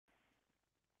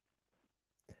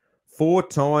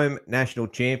4-time national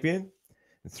champion,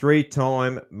 and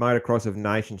 3-time Motocross of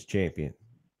Nations champion.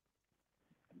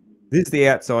 This is The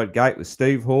Outside Gate with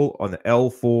Steve Hall on the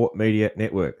L4 Media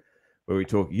Network, where we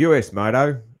talk US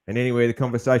Moto and anywhere the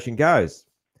conversation goes.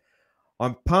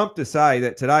 I'm pumped to say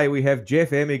that today we have Jeff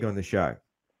Emig on the show.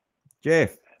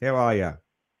 Jeff, how are you?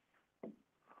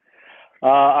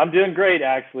 I'm doing great,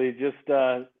 actually. Just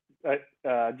up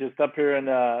here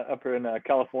in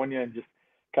California, and just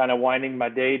kind of winding my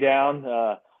day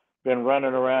down. Been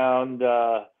running around,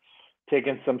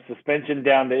 taking some suspension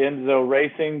down to Enzo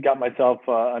Racing. Got myself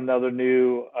another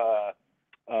new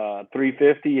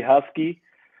 350 Husky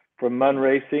from MXON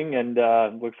Racing, and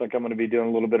looks like I'm going to be doing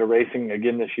a little bit of racing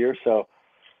again this year. So,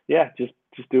 yeah, just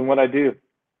doing what I do.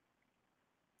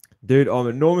 Dude, I'm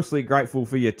enormously grateful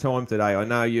for your time today. I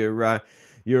know you're a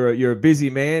busy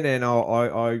man, and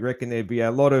I reckon there'd be a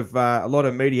lot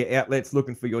of media outlets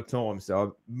looking for your time.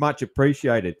 So much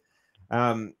appreciated.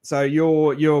 So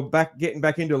you're getting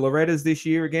back into Loretta's this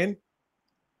year again?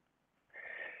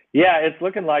 Yeah, it's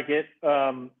looking like it.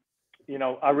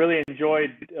 I really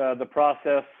enjoyed the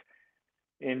process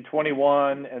in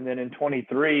 21 and then in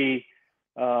 23.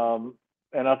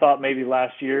 And I thought maybe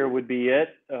last year would be it.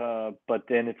 But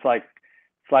then it's like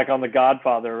on The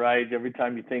Godfather, right? Every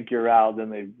time you think you're out,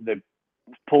 then they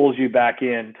pulls you back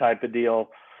in, type of deal.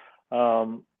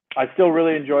 I still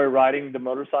really enjoy riding the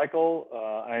motorcycle.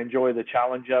 I enjoy the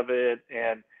challenge of it,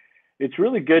 and it's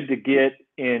really good to get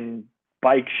in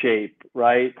bike shape,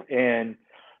 right? And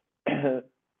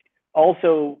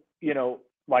also,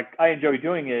 like, I enjoy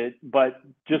doing it, but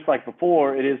just like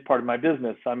before, it is part of my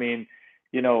business. I mean,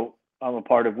 I'm a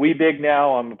part of WeBig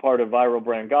now. I'm a part of Viral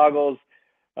Brand Goggles.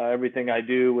 Everything I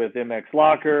do with MX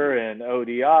Locker and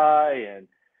ODI and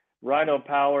Rhino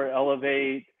Power,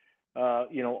 Elevate,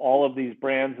 all of these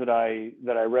brands that I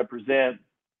represent.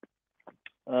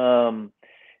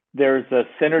 There's a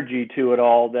synergy to it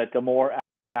all, that the more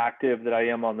active that I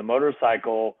am on the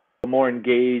motorcycle, the more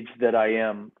engaged that I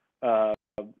am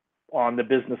on the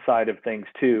business side of things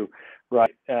too,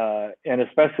 right? And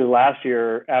especially last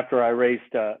year, after I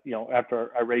raced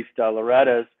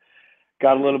Loretta's,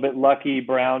 got a little bit lucky.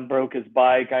 Brown broke his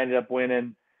bike. I ended up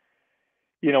winning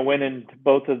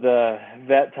both of the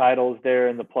vet titles there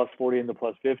in the plus 40 and the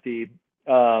plus 50.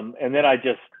 And then I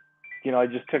just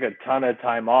took a ton of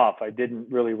time off. I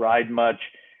didn't really ride much,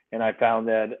 and I found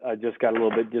that I just got a little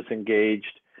bit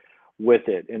disengaged with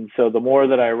it. And so the more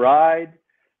that I ride,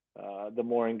 the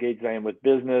more engaged I am with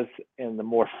business, and the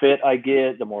more fit I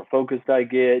get, the more focused I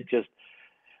get. Just,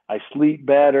 I sleep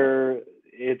better.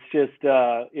 It's just,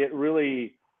 it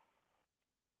really,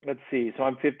 let's see. So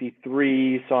I'm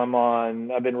 53. So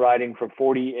I've been riding for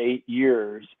 48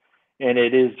 years, and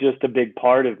it is just a big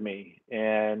part of me.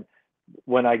 And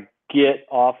when I get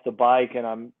off the bike,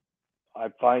 and I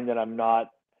find that I'm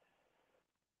not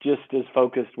just as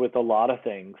focused with a lot of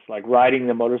things. Like, riding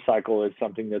the motorcycle is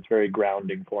something that's very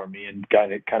grounding for me, and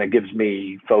kind of gives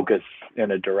me focus in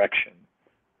a direction.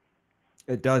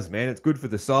 It does, man. It's good for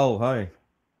the soul, hey?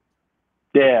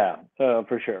 Yeah,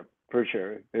 for sure.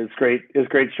 It's great. It's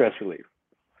great stress relief.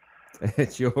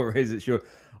 It sure is. It sure.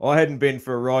 I hadn't been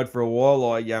for a ride for a while.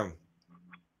 I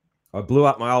blew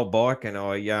up my old bike, and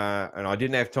I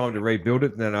didn't have time to rebuild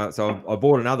it. And then so I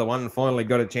bought another one, and finally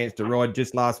got a chance to ride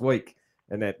just last week.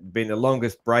 And that's been the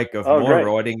longest break of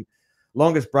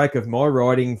my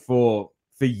riding for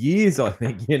years, I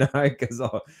think, because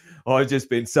I've just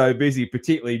been so busy,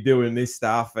 particularly doing this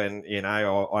stuff. And, I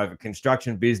have a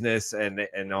construction business, and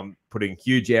I'm putting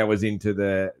huge hours into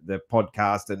the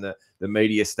podcast and the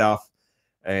media stuff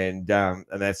and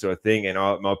that sort of thing. And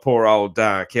my poor old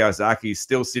Kawasaki is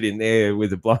still sitting there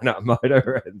with a blown up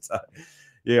motor. And so,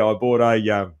 yeah, I bought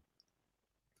a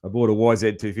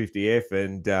YZ250F,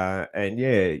 and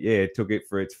took it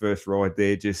for its first ride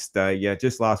there just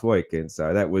last week. And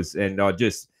so that was, and I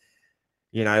just,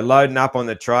 loading up on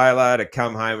the trailer to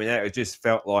come home, and that, it just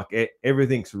felt like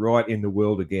everything's right in the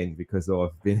world again, because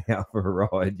I've been out for a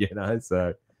ride,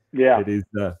 so yeah, it is,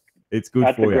 it's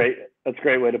good for you. That's a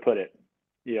great way to put it.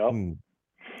 Yeah.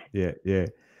 Yeah.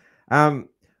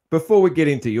 Before we get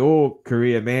into your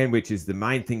career, man, which is the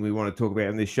main thing we want to talk about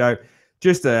in this show,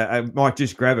 I might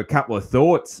just grab a couple of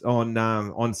thoughts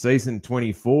on season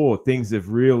 24. Things have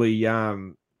really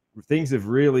gotten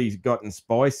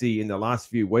spicy in the last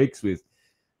few weeks with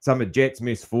some of Jet's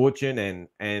misfortune,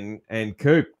 and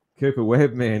Cooper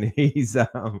Webb, man, he's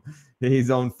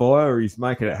on fire. He's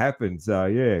making it happen. So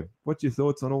yeah, what's your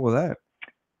thoughts on all of that?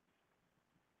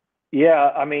 Yeah,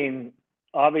 I mean,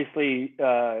 obviously,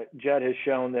 Jet has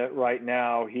shown that right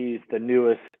now he's the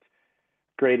newest,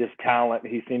 greatest talent.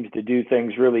 He seems to do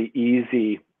things really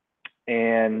easy.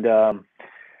 And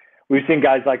we've seen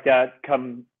guys like that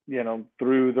come,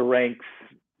 through the ranks.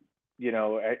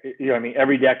 I mean,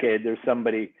 every decade there's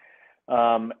somebody,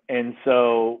 and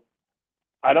so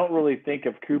I don't really think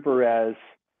of Cooper as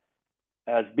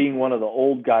being one of the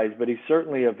old guys, but he's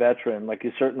certainly a veteran. Like,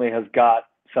 he certainly has got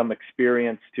some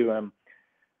experience to him.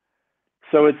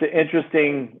 So it's an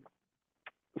interesting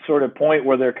sort of point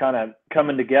where they're kind of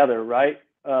coming together, right?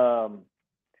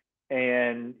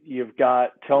 And you've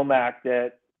got Tomac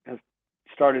that has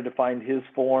started to find his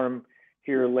form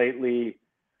here lately.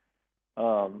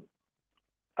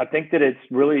 I think that it's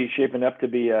really shaping up to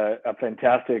be a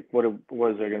fantastic. What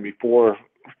was there going to be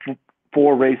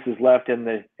four races left in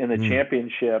the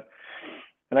championship?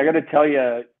 And I got to tell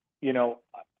you,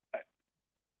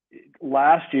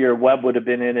 last year Webb would have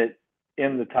been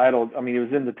in the title. I mean, he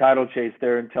was in the title chase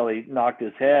there until he knocked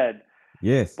his head.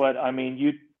 Yes. But I mean,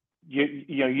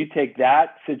 you take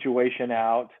that situation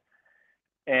out,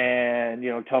 and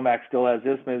Tomac still has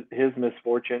his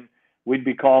misfortune. We'd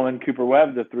be calling Cooper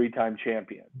Webb the 3-time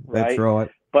champion, right? That's right.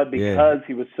 But because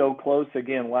he was so close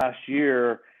again last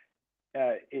year,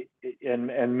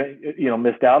 and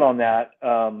missed out on that,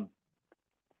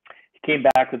 he came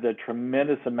back with a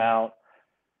tremendous amount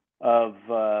of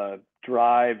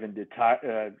drive and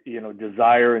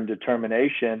desire and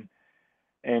determination.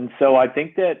 And so I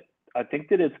think that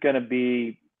it's going to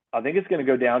be. I think it's going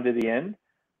to go down to the end.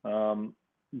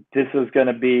 This is going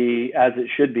to be, as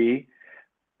it should be,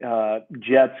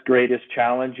 Jet's greatest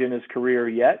challenge in his career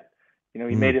yet. He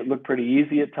made it look pretty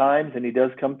easy at times, and he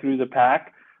does come through the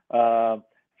pack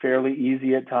fairly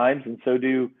easy at times, and so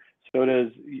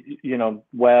does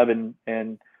Webb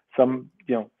and some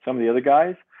of the other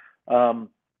guys.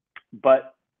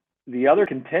 But the other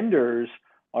contenders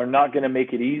are not going to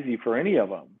make it easy for any of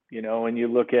them. And you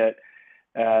look at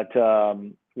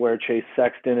where Chase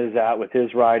Sexton is at with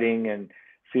his riding, and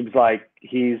seems like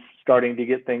he's starting to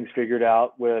get things figured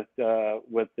out with the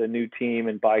new team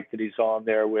and bike that he's on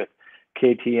there with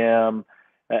KTM.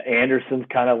 Anderson's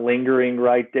kind of lingering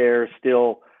right there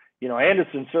still.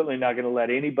 Anderson's certainly not going to let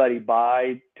anybody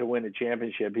by to win a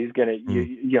championship. He's going to,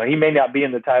 he may not be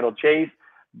in the title chase,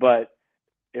 but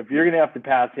if you're going to have to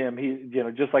pass him, he,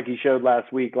 just like he showed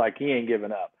last week, like, he ain't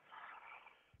giving up.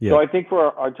 Yeah. So I think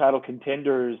for our title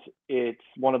contenders, it's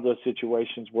one of those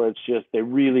situations where it's just, they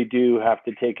really do have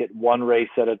to take it one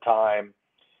race at a time,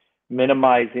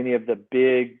 minimize any of the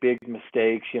big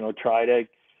mistakes, try to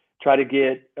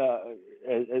get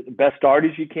best start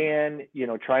as you can,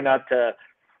 try not to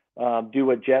do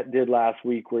what Jet did last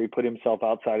week, where he put himself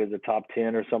outside of the top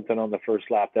 10 or something on the first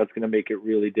lap. That's going to make it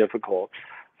really difficult.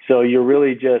 So you're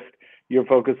really you're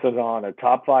focusing on a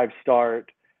top 5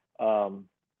 start,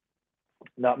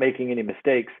 not making any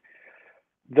mistakes.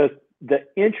 The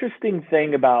interesting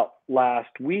thing about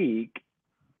last week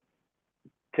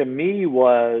to me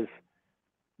was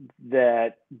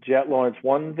that Jet Lawrence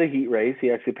won the heat race. He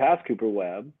actually passed Cooper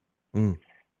Webb,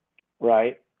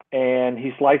 right? And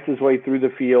he sliced his way through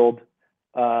the field,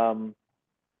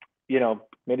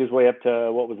 made his way up to,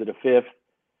 a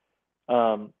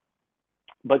 5th.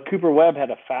 But Cooper Webb had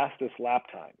a fastest lap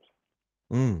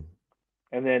times.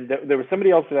 And then there was somebody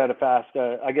else that had a fast,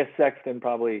 I guess Sexton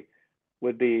probably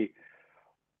would be.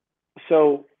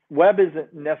 So Webb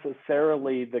isn't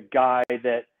necessarily the guy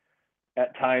that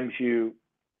at times you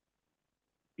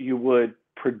would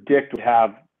predict would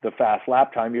have the fast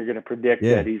lap time. You're going to predict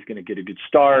that he's going to get a good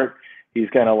start. He's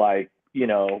going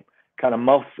to kind of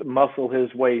muscle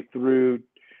his way through,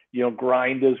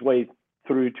 grind his way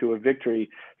through to a victory.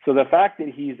 So the fact that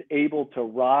he's able to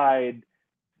ride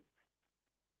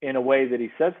in a way that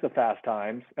he sets the fast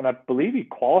times, and I believe he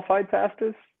qualified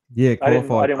fastest. Yeah,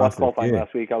 qualified. I didn't watch qualifying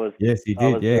last week. Yes, he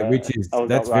did. Which is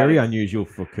that's very unusual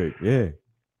for Coop. Yeah.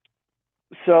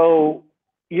 So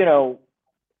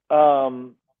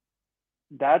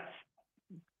that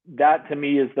to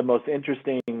me is the most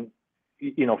interesting,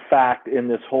 fact in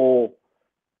this whole,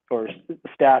 or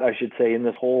stat, I should say, in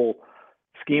this whole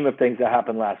scheme of things that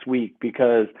happened last week,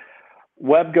 because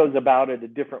Webb goes about it a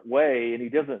different way, and he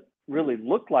doesn't really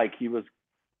look like he was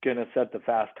going to set the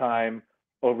fast time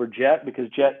over Jet, because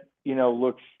Jet,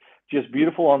 looks just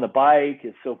beautiful on the bike,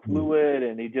 is so fluid,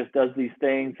 and he just does these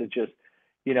things that just,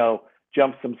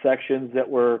 jumps some sections that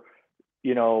were,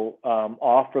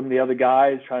 off from the other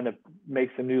guys, trying to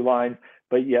make some new lines,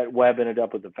 but yet Webb ended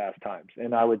up with the fast times.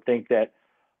 And I would think that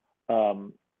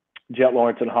Jet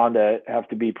Lawrence and Honda have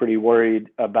to be pretty worried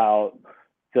about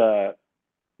the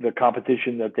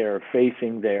competition that they're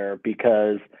facing there,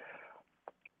 because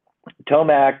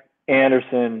Tomac,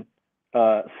 Anderson,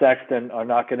 Sexton are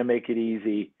not going to make it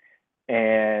easy,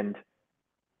 and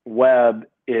Webb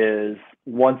is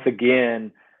once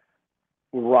again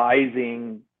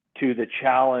rising to the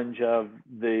challenge of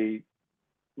the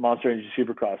Monster Energy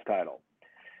Supercross title.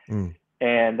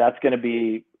 And that's going to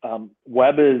be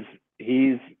Webb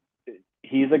he's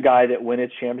a guy that when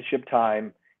it's championship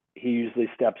time, he usually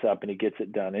steps up and he gets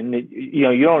it done. And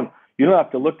you don't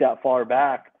have to look that far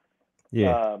back.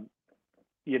 Yeah.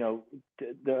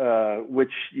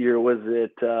 Which year was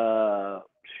it?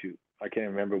 Shoot, I can't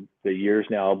remember the years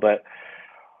now, but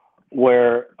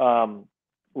where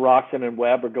Roczen and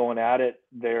Webb are going at it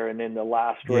there, and in the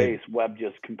last race, Webb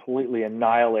just completely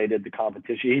annihilated the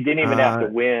competition. He didn't even have to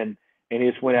win, and he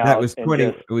just went out. That was 20.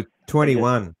 It was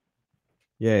 21.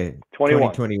 Yeah,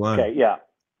 21. 2021. Okay, yeah.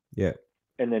 Yeah.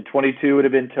 And then 22 would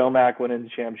have been Tomac winning the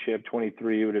championship.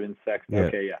 23 would have been Sexton. Yeah.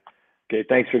 Okay, yeah. Okay,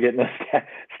 thanks for getting the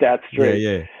stats straight.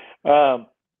 Yeah.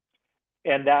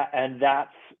 And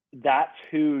that's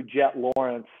who Jet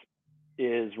Lawrence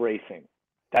is racing.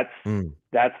 That's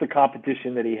the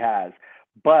competition that he has.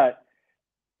 But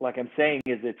like I'm saying,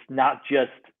 it's not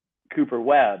just Cooper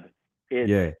Webb.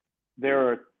 There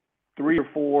are 3 or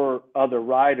 4 other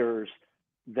riders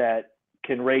that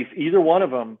can race either one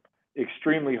of them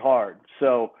extremely hard.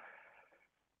 So,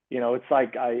 it's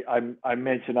like I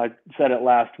mentioned, I said it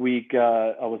last week.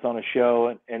 I was on a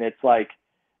show, and it's like,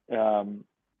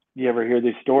 you ever hear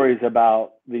these stories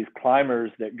about these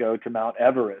climbers that go to Mount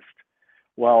Everest?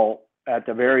 Well, at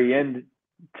the very end,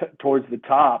 towards the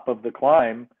top of the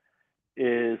climb,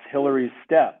 is Hillary's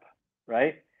step,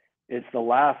 right? It's the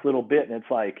last little bit, and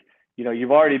it's like,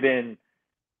 you've already been,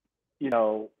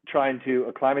 trying to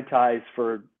acclimatize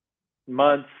for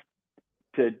months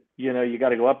to, you got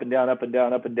to go up and down, up and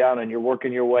down, up and down, and you're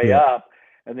working your way up,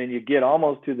 and then you get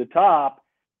almost to the top,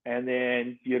 and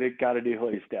then you got to do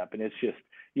Hillary's step, and it's just,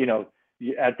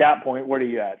 at that point, what are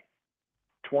you at?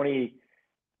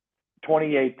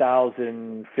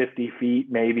 28,050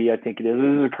 feet, maybe, I think it is.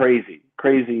 This is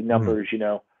crazy numbers,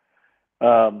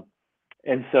 and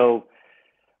so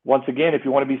once again, if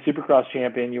you want to be Supercross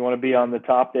champion, you want to be on the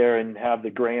top there and have the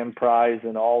grand prize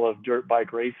in all of dirt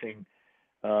bike racing.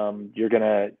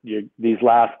 This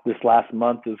last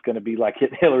month is going to be like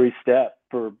hitting Hillary's step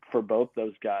for both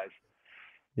those guys.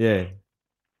 Yeah,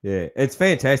 it's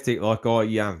fantastic. Like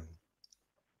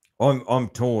I'm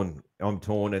torn,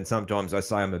 and sometimes I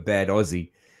say I'm a bad Aussie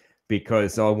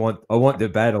because I want the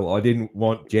battle. I didn't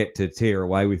want Jet to tear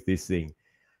away with this thing,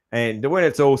 and when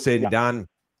it's all said and done,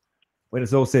 I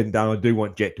do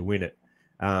want Jet to win it.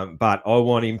 But I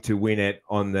want him to win it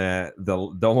on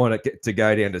don't want it to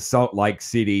go down to Salt Lake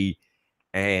City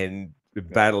and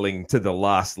battling to the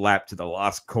last lap, to the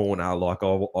last corner. Like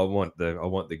I want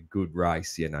the good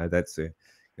race. That's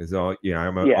because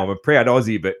I'm a proud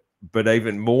Aussie, but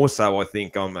even more so, I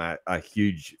think I'm a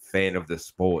huge fan of the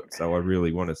sport. So I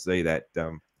really want to see that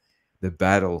the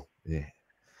battle. Yeah,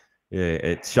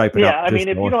 it's shaping up. Yeah, I mean,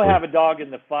 if you don't have a dog in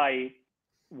the fight,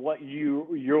 what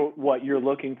you're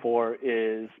looking for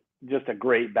is just a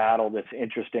great battle that's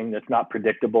interesting, that's not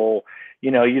predictable.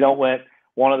 You don't want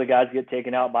one of the guys get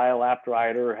taken out by a lap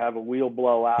rider or have a wheel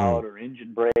blowout or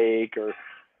engine break or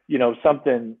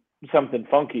something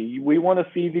funky. We want to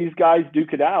see these guys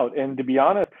duke it out. And to be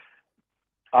honest,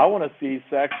 I want to see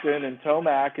Sexton and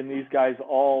Tomac and these guys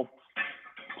all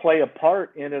play a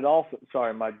part in it also.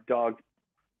 Sorry, my dog,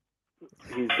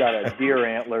 he's got a deer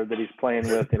antler that he's playing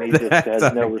with, and he just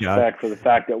has no respect for the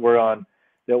fact that we're on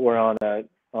a podcast.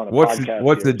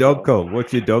 What's the dog called?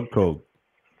 What's your dog called?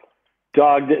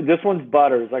 Dog, this one's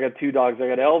Butters. I got 2 dogs. I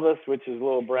got Elvis, which is a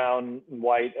little brown and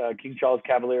white, King Charles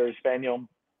Cavalier Spaniel.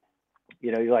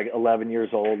 He's like 11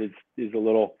 years old. He's a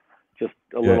little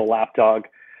lap dog.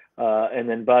 And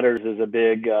then Butters is a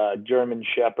big German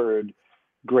Shepherd,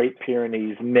 Great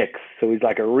Pyrenees mix. So he's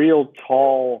like a real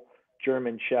tall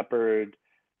German Shepherd.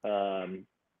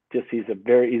 He's a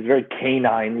very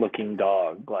canine looking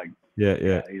dog. Like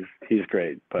he's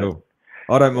great. But cool.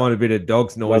 I don't mind a bit of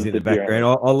dog's noise in the background.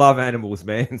 I love animals,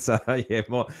 man. So yeah,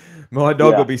 my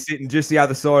dog will be sitting just the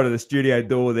other side of the studio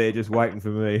door there, just waiting for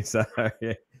me. So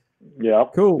yeah,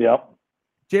 cool. Yep.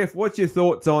 Jeff, what's your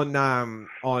thoughts on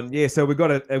so we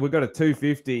got a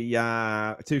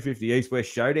 250 East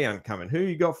West Showdown coming. Who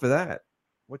you got for that?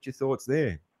 What's your thoughts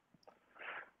there?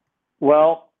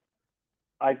 Well,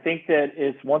 I think that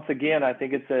once again, I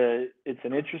think it's an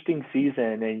interesting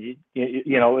season, and it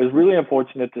was really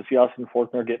unfortunate to see Austin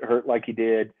Faulkner get hurt like he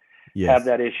did, have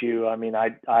that issue. I mean,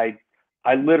 I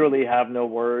literally have no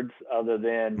words other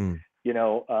than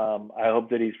I hope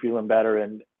that he's feeling better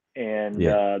and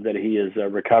that he is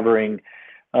recovering.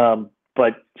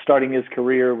 But starting his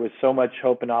career with so much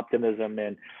hope and optimism,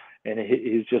 and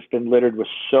he's just been littered with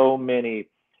so many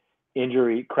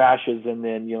injury crashes, and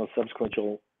then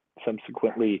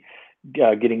subsequently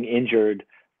getting injured,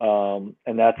 and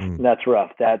that's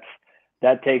rough. That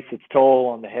takes its toll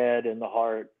on the head and the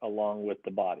heart along with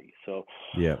the body. So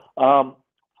yeah,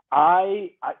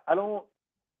 I don't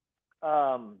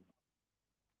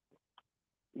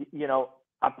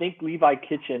I think Levi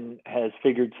Kitchen has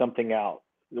figured something out.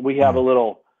 We have a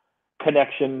little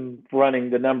connection running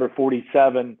the number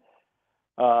 47.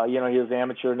 His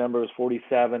amateur number was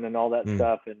 47 and all that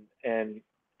stuff.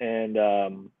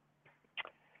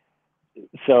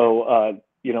 So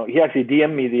he actually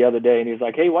DM'd me the other day and he was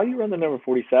like, "Hey, why do you run the number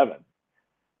 47?"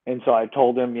 And so I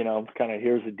told him, kind of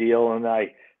here's the deal. And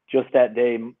just that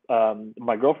day,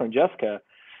 my girlfriend Jessica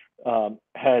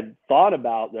had thought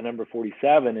about the number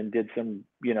 47 and did some,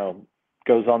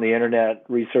 goes on the internet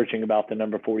researching about the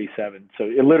number 47. So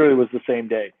it literally was the same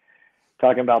day,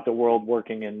 talking about the world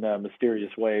working in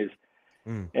mysterious ways.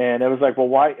 And it was like,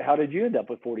 well, how did you end up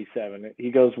with 47?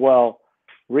 He goes, well,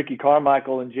 Ricky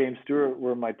Carmichael and James Stewart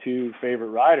were my two favorite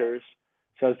riders.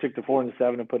 So I took the 4 and the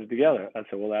 7 and put it together. I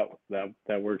said, well,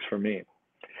 that works for me.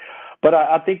 But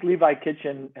I think Levi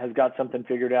Kitchen has got something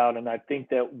figured out. And I think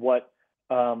that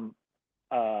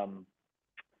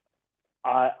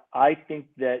I think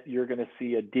that you're going to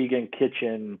see a Deegan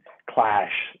Kitchen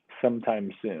clash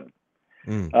sometime soon.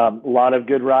 A lot of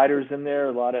good riders in there,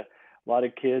 a lot of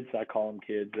kids. I call them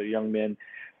kids, they're young men.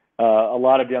 A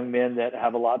lot of young men that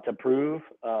have a lot to prove.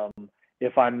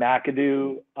 If I'm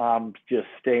McAdoo, I'm just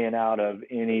staying out of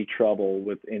any trouble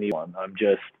with anyone. I'm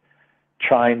just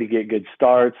trying to get good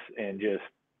starts and just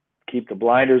keep the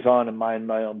blinders on and mind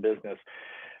my own business.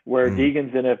 Where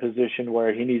Deegan's in a position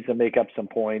where he needs to make up some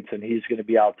points and he's going to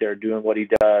be out there doing what he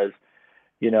does,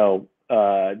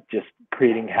 just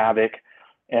creating havoc.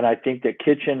 And I think that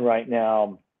Kitchen right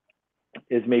now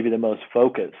is maybe the most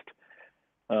focused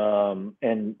and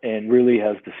really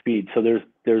has the speed. So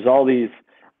there's all these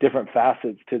different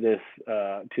facets to this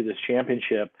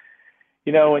championship.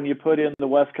 When you put in the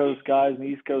West Coast guys and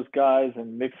East Coast guys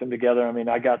and mix them together, I mean,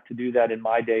 I got to do that in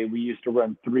my day. We used to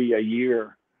run 3 a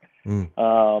year. And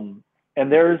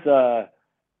there's a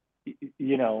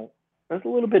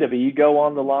little bit of ego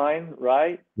on the line,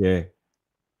 right? Yeah.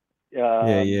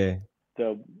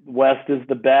 The West is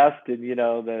the best, and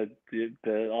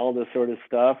the all this sort of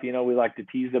stuff. We like to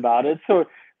tease about it. So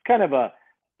it's kind of a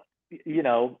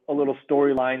little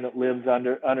storyline that lives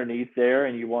underneath there,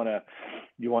 and you want to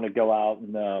go out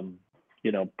and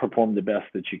perform the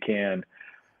best that you can.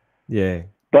 Yeah.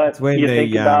 But you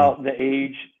think about the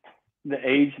age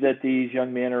that these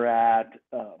young men are at.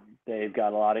 They've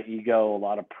got a lot of ego, a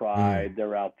lot of pride.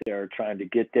 They're out there trying to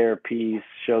get their piece,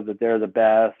 show that they're the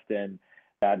best, and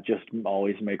that just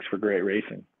always makes for great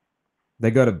racing.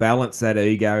 They got to balance that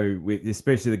ego with,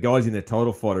 especially the guys in the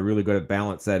title fight are really got to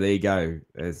balance that ego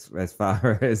as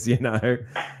far as how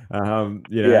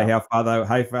far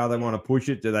they want to push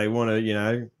it. Do they want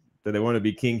to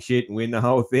be king shit and win the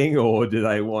whole thing, or do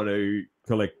they want to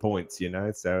collect points?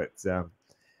 So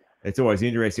it's always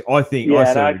interesting. I think. Yeah,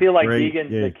 and I feel like Deegan's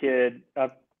the kid.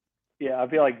 I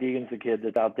feel like Deegan's the kid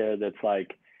that's out there that's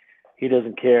like, he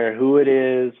doesn't care who it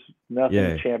is,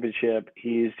 nothing championship.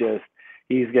 He's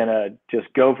gonna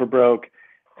just go for broke,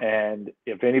 and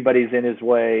if anybody's in his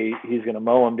way, he's gonna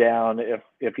mow him down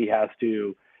if he has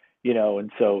to,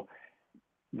 And so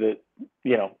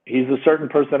he's a certain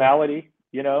personality.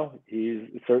 He's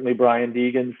certainly Brian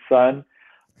Deegan's son,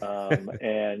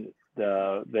 and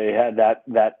they had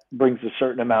that brings a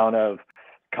certain amount of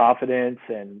confidence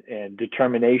and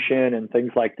determination and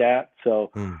things like that.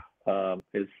 So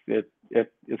it's going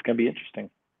to be interesting.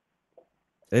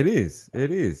 It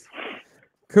is.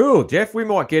 Cool, Jeff. We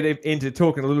might get into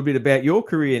talking a little bit about your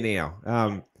career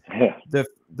now.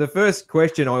 The first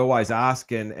question I always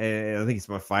ask, and I think it's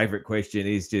my favorite question,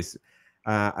 is just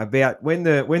about when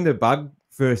the bug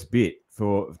first bit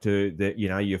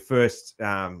your first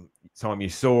time you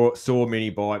saw mini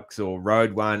bikes or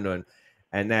rode one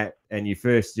and you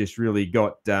first just really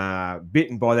got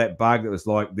bitten by that bug that was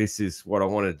like, this is what I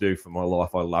want to do for my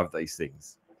life. I love these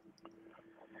things.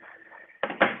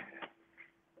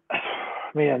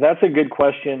 Man, that's a good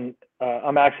question.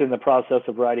 I'm actually in the process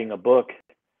of writing a book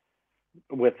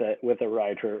with a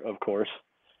writer, of course.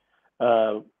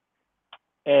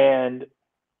 And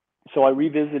so I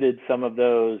revisited some of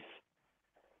those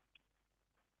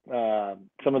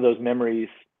memories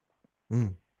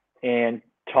and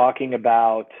talking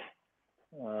about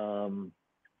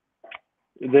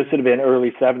this would have been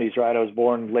early 70s, right? I was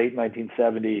born late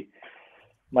 1970.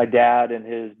 My dad and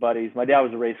his buddies, my dad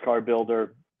was a race car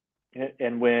builder.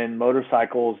 And when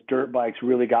motorcycles, dirt bikes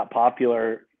really got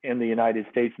popular, in the United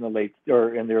States in the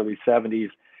early 70s.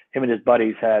 Him and his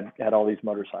buddies had all these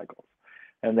motorcycles,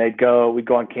 and we'd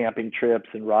go on camping trips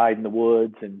and ride in the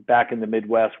woods. And back in the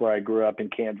Midwest where I grew up in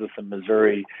Kansas and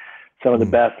Missouri, some of the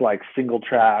best like single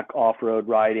track off-road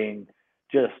riding,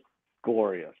 just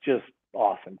glorious, just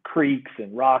awesome. Creeks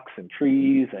and rocks and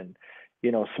trees and,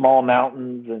 you know, small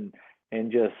mountains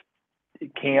and just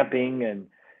camping and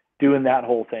doing that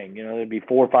whole thing. You know, there'd be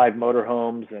 4 or 5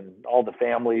 motorhomes and all the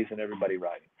families and everybody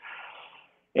riding.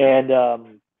 And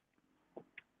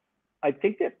I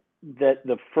think that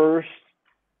the first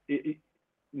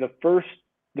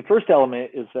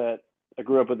element is that I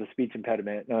grew up with a speech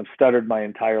impediment and I've stuttered my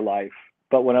entire life.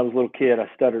 But when I was a little kid, I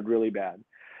stuttered really bad.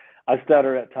 I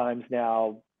stutter at times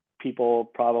now. People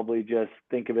probably just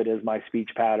think of it as my speech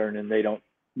pattern and they don't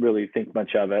really think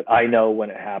much of it. I know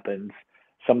when it happens.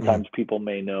 Sometimes people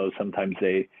may know, sometimes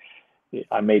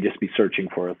I may just be searching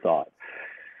for a thought.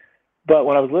 But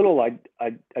when I was little,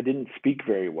 I didn't speak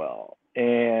very well.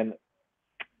 And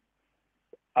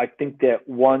I think that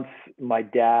once my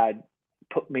dad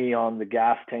put me on the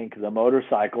gas tank of the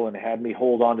motorcycle and had me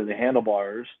hold on to the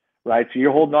handlebars, right? So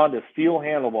you're holding on to steel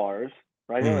handlebars,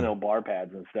 right? There were no bar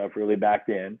pads and stuff really back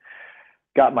then.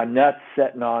 Got my nuts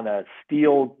sitting on a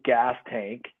steel gas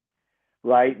tank,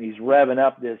 right? And he's revving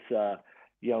up this,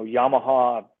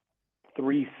 Yamaha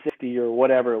 360 or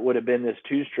whatever it would have been, this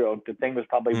 2-stroke. The thing was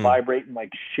probably vibrating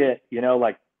like shit, you know,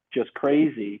 like just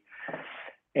crazy.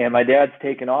 And my dad's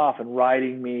taking off and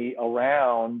riding me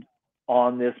around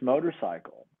on this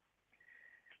motorcycle.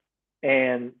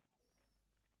 And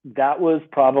that was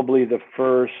probably the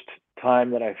first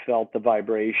time that I felt the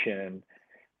vibration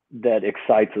that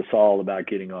excites us all about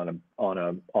getting on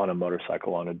a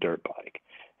motorcycle, on a dirt bike.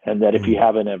 And that if you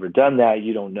haven't ever done that,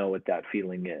 you don't know what that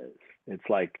feeling is. It's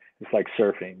like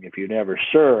surfing. If you've never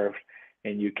surfed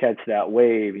and you catch that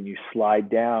wave and you slide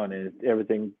down and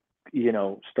everything, you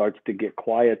know, starts to get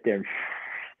quiet there,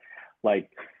 like,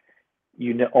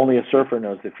 you know, only a surfer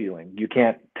knows the feeling. You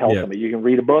can't tell somebody. You can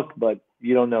read a book, but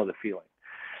you don't know the feeling.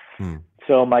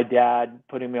 So my dad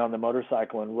putting me on the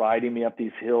motorcycle and riding me up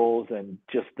these hills, and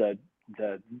just the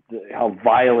how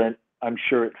violent I'm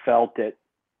sure it felt at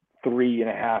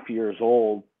 3.5 years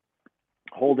old,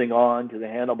 holding on to the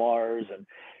handlebars and,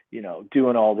 you know,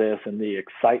 doing all this, and the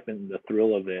excitement and the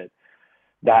thrill of it.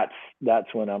 That's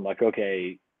when I'm like,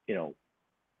 okay, you know,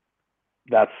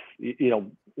 that's, you know,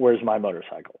 where's my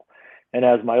motorcycle? And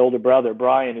as my older brother,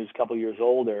 Brian, who's a couple years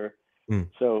older,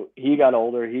 so he got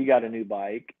older, he got a new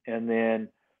bike. And then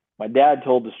my dad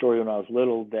told the story when I was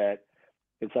little that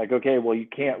it's like, okay, well, you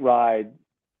can't ride.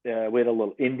 We had a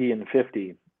little Indian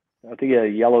 50. I think he had a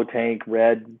yellow tank,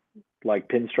 red, like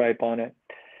pinstripe on it.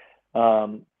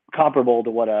 Comparable to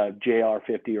what a JR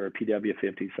 50 or a PW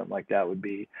 50, something like that would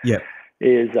be. Yeah.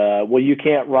 Is, well, you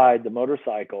can't ride the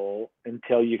motorcycle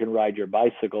until you can ride your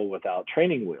bicycle without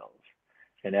training wheels.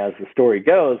 And as the story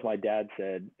goes, my dad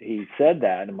said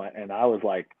that, and I was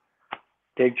like,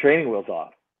 take training wheels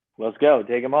off. Let's go.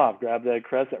 Take them off. Grab the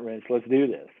crescent wrench. Let's do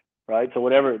this. Right. So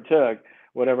whatever it took,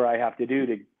 whatever I have to do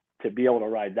to be able to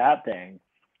ride that thing,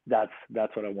 that's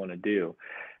what I want to do.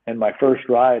 And my first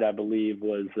ride, I believe,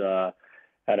 was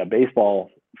at a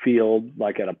baseball field,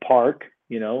 like at a park,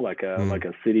 you know, like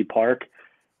a city park,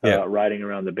 riding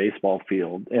around the baseball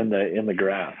field in the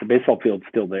grass. The baseball field's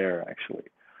still there, actually.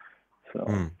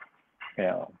 So,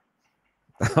 yeah.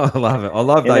 I love it. I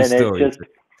love those stories.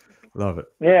 Love it.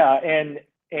 Yeah, and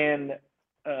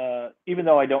even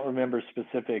though I don't remember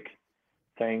specific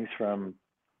things from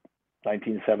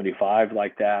 1975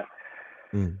 like that,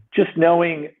 just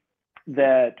knowing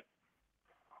that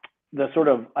the sort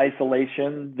of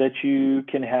isolation that you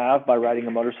can have by riding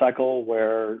a motorcycle,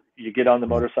 where you get on the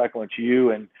motorcycle, it's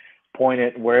you, and point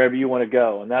it wherever you want to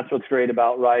go. And that's what's great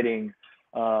about riding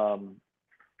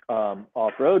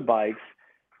off-road bikes,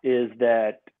 is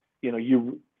that, you know,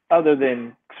 you, other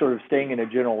than sort of staying in a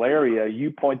general area, you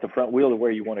point the front wheel to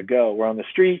where you want to go. Where on the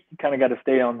street, you kind of got to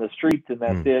stay on the street and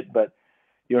that's it. But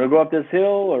you want to go up this hill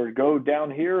or go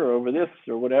down here or over this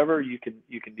or whatever, you can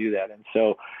do that. And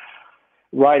so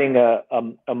riding a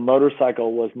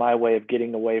motorcycle was my way of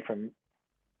getting away from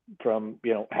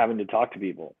you know, having to talk to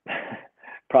people,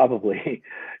 probably,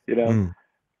 you know,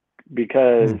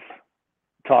 because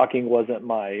talking wasn't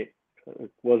my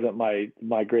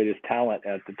greatest talent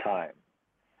at the time.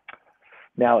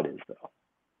 Now it is, though.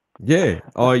 Yeah,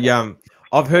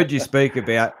 I've heard you speak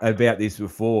about this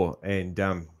before, and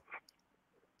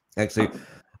actually,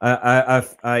 a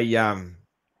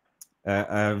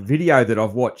video that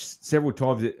I've watched several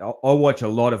times. I watch a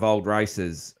lot of old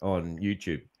races on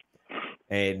YouTube,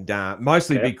 and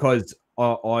mostly because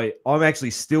I'm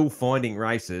actually still finding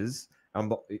races.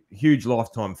 I'm a huge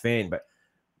lifetime fan, but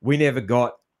we never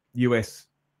got US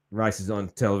races on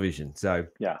television. So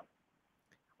Yeah.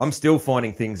 I'm still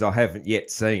finding things I haven't yet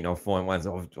seen. I'll find ones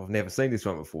I've never seen this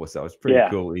one before. So it's pretty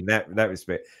cool in that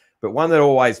respect. But one that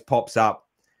always pops up,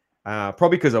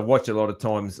 probably because I've watched a lot of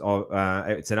times,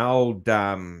 it's an old,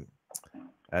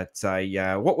 it's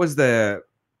a, what was the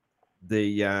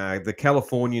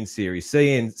Californian series,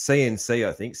 CNC,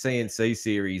 I think, CNC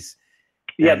series.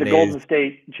 Yeah, And the Golden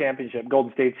State Championship,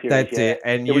 Golden State Series. That's it.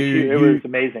 And it was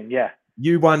amazing. Yeah.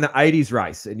 You won the 80s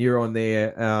race, and you're on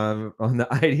there on the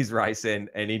 80s race and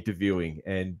interviewing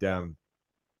and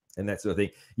that sort of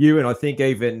thing. You and I think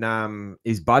even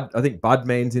is Bud. I think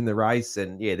Budman's in the race,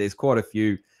 and yeah, there's quite a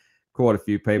few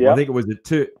people. Yep. I think it was a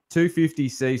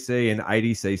 250cc and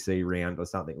 80cc round or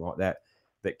something like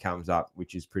that comes up,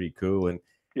 which is pretty cool. And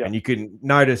and you can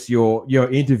notice your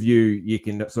interview. You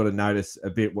can sort of notice a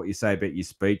bit what you say about your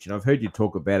speech, and I've heard you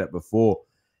talk about it before.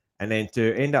 And then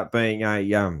to end up being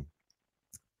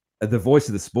the voice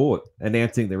of the sport,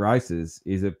 announcing the races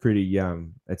is a pretty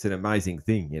it's an amazing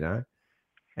thing, you know.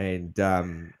 And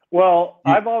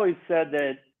I've always said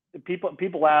that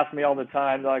people ask me all the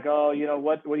time, like, oh, you know,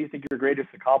 what do you think your greatest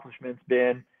accomplishment's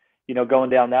been, you know, going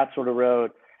down that sort of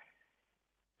road?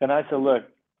 And I said, look,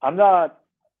 I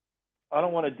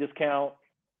don't want to discount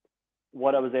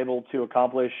what I was able to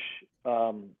accomplish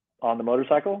on the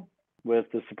motorcycle with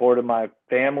the support of my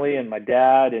family and my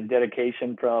dad and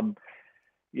dedication from,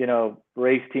 you know,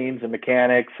 race teams and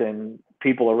mechanics and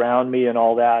people around me and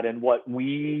all that, and what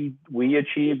we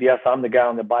achieved. Yes, I'm the guy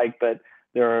on the bike, but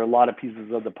there are a lot of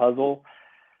pieces of the puzzle.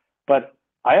 But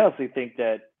I honestly think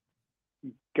that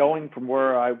going from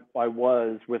where I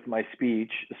was with my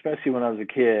speech, especially when I was a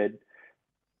kid,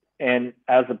 and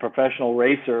as a professional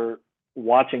racer,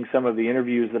 watching some of the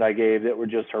interviews that I gave that were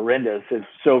just horrendous, it's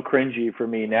so cringy for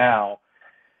me now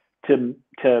to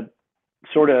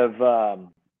sort of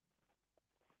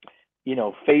you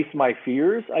know, face my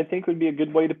fears, I think would be a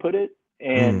good way to put it,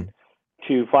 and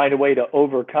to find a way to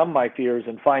overcome my fears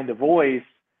and find a voice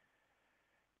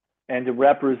and to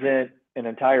represent an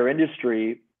entire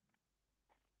industry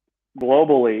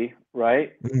globally,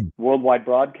 right? Worldwide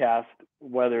broadcast,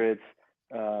 whether it's,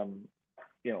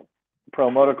 you know, pro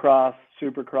motocross,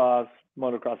 supercross,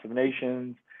 motocross of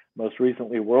nations, most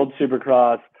recently World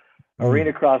Supercross,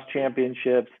 arena cross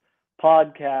championships,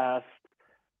 podcasts,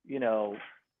 you know,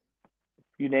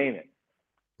 you name it.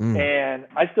 And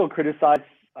I still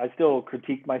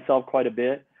critique myself quite a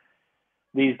bit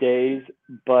these days,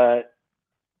 but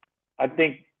I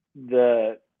think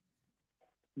that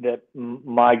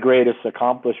my greatest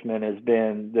accomplishment has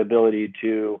been the ability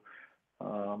to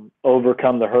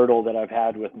overcome the hurdle that I've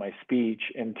had with my speech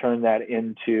and turn that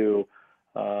into,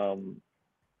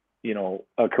 you know,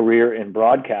 a career in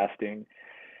broadcasting.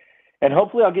 And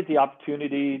hopefully I'll get the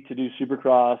opportunity to do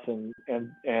Supercross and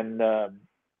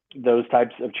those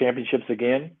types of championships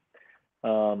again,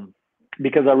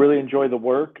 because I really enjoy the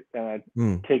work and I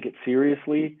take it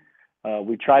seriously.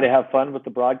 We try to have fun with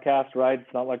the broadcast, right?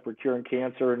 It's not like we're curing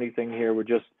cancer or anything here. We're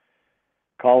just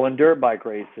calling dirt bike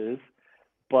races,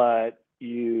 but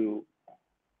you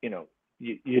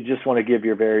just want to give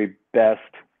your very best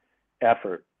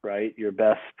effort, right? Your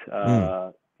best,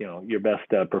 you know, your best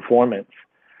performance.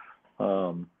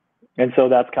 And so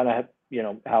that's kind of, you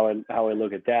know, how I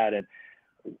look at that. And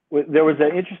there was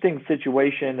an interesting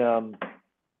situation.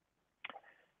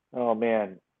 Oh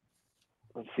man,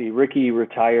 let's see. Ricky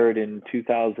retired in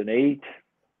 2008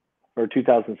 or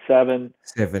 2007.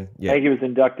 Yeah. I think he was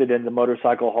inducted in the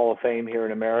Motorcycle Hall of Fame here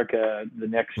in America the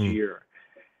next year.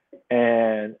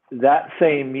 And that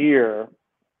same year,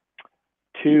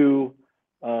 two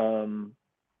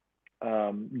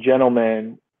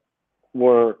gentlemen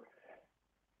were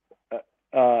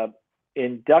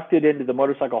inducted into the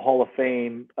Motorcycle Hall of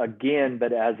Fame again,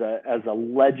 but as a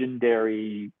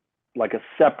legendary, like a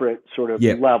separate sort of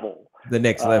level. The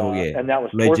next level, yeah. And that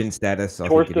was legend status.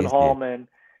 Torsten Hallman.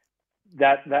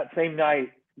 Yeah. That same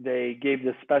night, they gave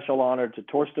this special honor to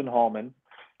Torsten Hallman,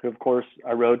 who, of course,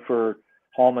 I rode for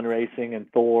Hallman Racing, and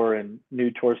Thor and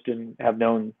have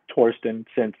known Torsten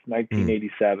since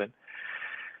 1987.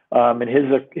 And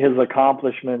his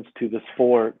accomplishments to the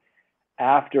sport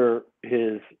after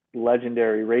his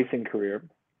legendary racing career.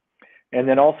 And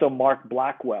then also Mark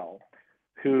Blackwell,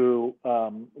 who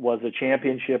was a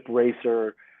championship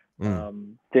racer,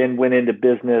 then went into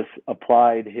business,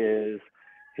 applied his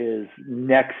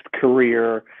next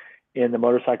career in the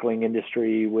motorcycling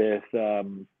industry with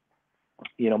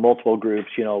multiple groups,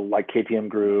 like KTM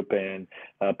Group and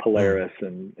Polaris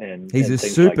and he's and a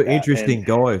things super like that. interesting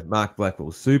guy, Mark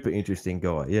Blackwell. Super interesting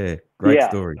guy. Yeah, great Yeah,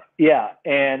 story. yeah,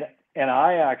 and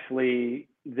I actually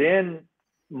then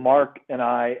Mark and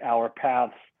our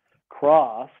paths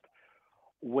crossed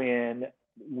when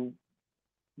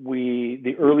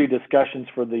the early discussions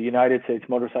for the United States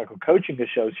Motorcycle Coaching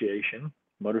Association,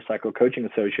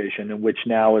 in which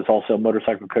now is also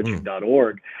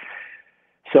motorcyclecoaching.org.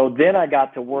 So then I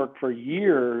got to work for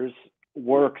years,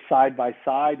 work side by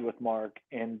side with Mark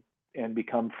and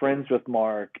become friends with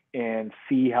Mark and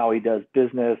see how he does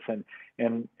business and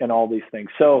all these things.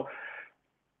 So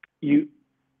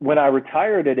when I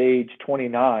retired at age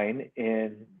 29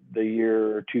 in the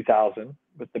year 2000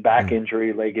 with the back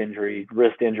injury, leg injury,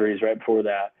 wrist injuries right before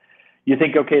that, you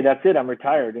think, okay, that's it, I'm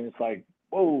retired. And it's like,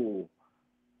 whoa,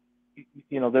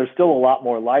 there's still a lot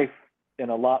more life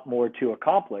and a lot more to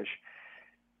accomplish.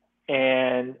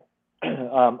 And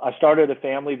I started a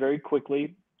family very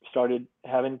quickly, started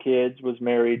having kids, was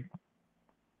married.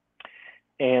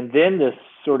 And then this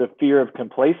sort of fear of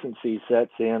complacency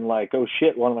sets in, like, oh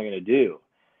shit, what am I going to do?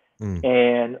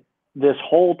 And this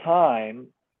whole time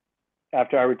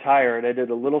after I retired, I did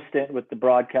a little stint with the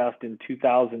broadcast in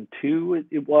 2002,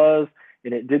 it was,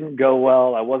 and it didn't go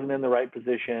well. I wasn't in the right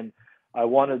position. I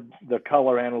wanted the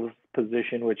color analyst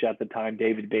position, which at the time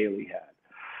David Bailey had.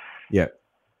 Yeah.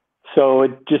 So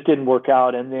it just didn't work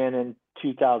out. And then in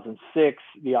 2006,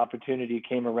 the opportunity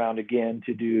came around again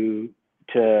to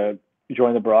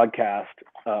join the broadcast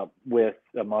with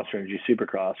Monster Energy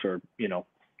Supercross, or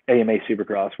AMA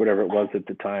Supercross, whatever it was at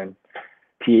the time,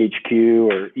 THQ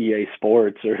or EA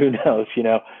Sports or who knows,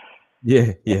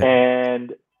 Yeah.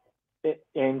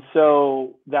 And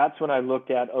so that's when I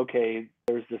looked at, okay,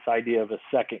 there's this idea of a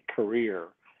second career.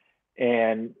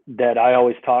 And that I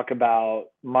always talk about,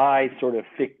 my sort of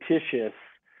fictitious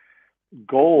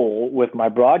goal with my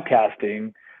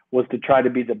broadcasting was to try to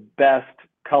be the best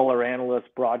color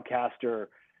analyst broadcaster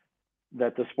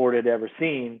that the sport had ever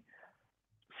seen,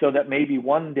 so that maybe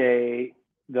one day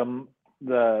the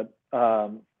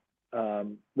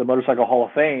Motorcycle Hall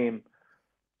of Fame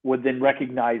would then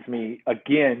recognize me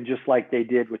again, just like they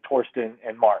did with Torsten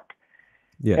and Mark.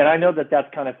 Yeah. And I know that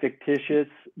that's kind of fictitious,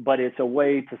 but it's a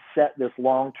way to set this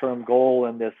long-term goal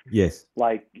and this,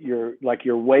 like your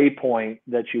waypoint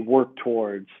that you work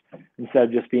towards, instead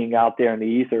of just being out there in the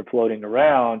ether floating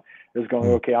around, is going,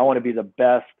 okay, I want to be the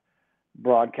best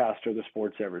broadcaster the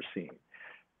sport's ever seen.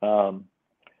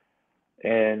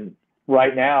 And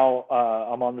right now,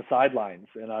 I'm on the sidelines,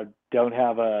 and I don't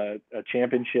have a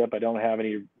championship. I don't have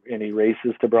any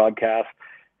races to broadcast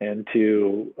and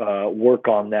to work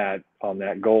on that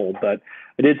goal. But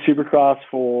I did Supercross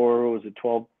for, what was it,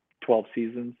 12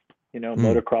 seasons,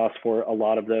 motocross for a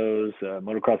lot of those,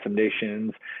 Motocross Some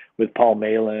Nations with Paul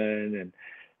Malin, and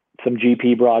some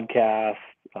GP broadcasts,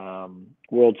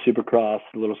 World Supercross,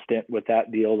 a little stint with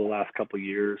that deal the last couple of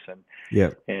years, and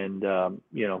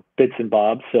bits and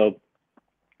bobs. So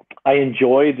I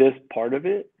enjoy this part of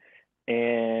it,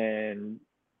 and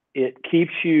it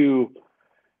keeps you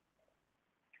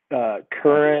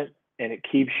current, and it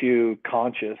keeps you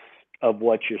conscious of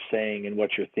what you're saying and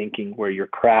what you're thinking, where you're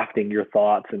crafting your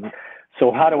thoughts. And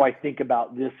so how do I think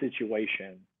about this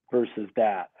situation versus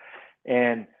that?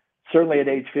 And certainly at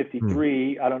age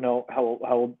 53, I don't know how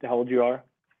old you are.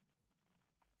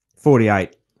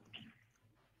 48.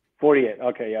 48.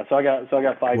 Okay. Yeah. So I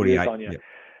got 5 years on you, yeah.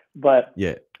 But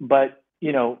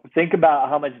think about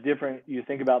how much different you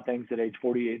think about things at age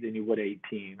 48 than you would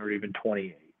 18 or even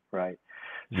 28. Right.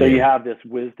 So you have this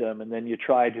wisdom, and then you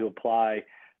try to apply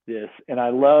this. And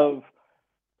I love,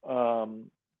 I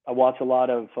watch a lot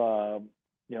of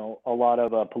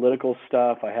political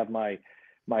stuff. I have my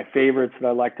favorites that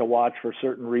I like to watch for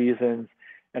certain reasons.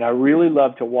 And I really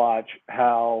love to watch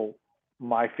how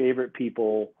my favorite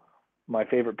people, my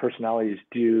favorite personalities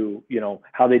do,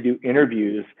 how they do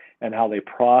interviews and how they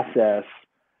process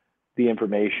the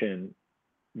information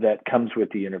that comes with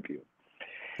the interview.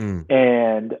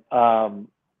 And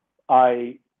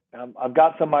I've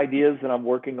got some ideas that I'm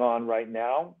working on right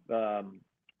now.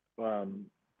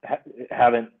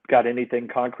 Haven't got anything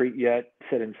concrete yet,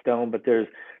 set in stone, but there's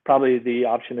probably the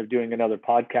option of doing another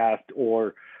podcast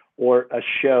or a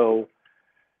show.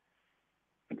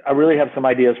 I really have some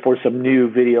ideas for some new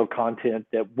video content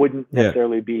that wouldn't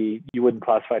necessarily be, you wouldn't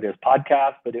classify it as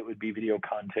podcast, but it would be video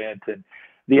content. And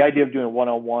the idea of doing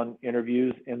one-on-one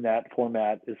interviews in that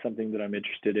format is something that I'm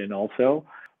interested in also.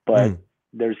 But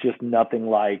there's just nothing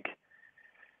like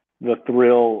the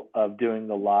thrill of doing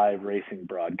the live racing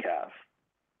broadcast.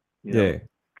 Yeah.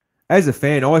 as a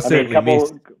fan, I certainly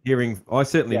miss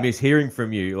Yeah. miss hearing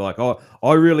from you. Like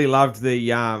I really loved the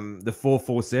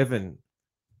 447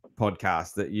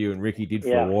 podcast that you and Ricky did for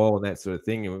a Yeah. while and that sort of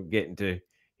thing, and we're getting to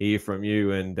hear from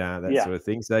you and that Yeah. sort of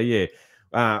thing. So yeah,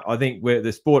 I think where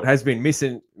the sport has been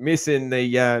missing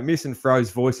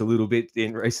Fro's voice a little bit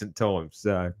in recent times.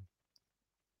 So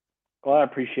Well, I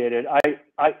appreciate it.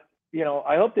 I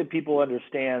hope that people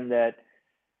understand that,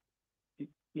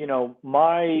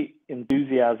 my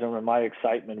enthusiasm and my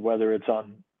excitement, whether it's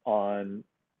on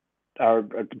our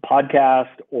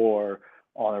podcast or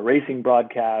on a racing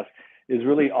broadcast, is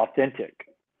really authentic.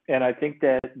 And I think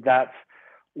that that's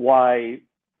why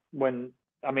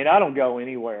I don't go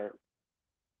anywhere.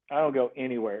 I don't go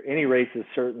anywhere, any races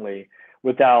certainly,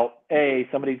 without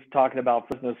somebody's talking about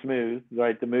Fresno Smooth,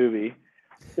 right, the movie,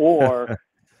 or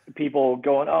people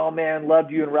going, "Oh man,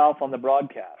 loved you and Ralph on the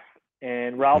broadcast."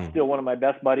 And Ralph's still one of my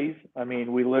best buddies. I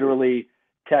mean, we literally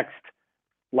text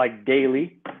like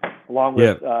daily, along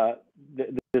with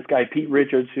this guy Pete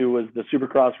Richards, who was the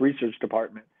Supercross research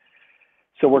department.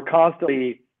 So we're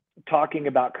constantly talking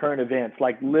about current events,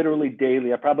 like literally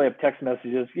daily. I probably have text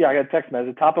messages. Yeah, I got a text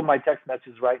message. Top of my text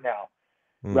messages right now,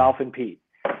 Ralph and Pete.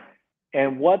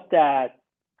 And what that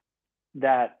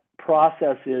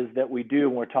process is that we do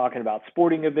when we're talking about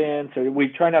sporting events, or we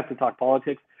try not to talk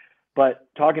politics, but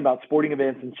talking about sporting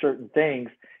events and certain things,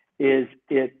 is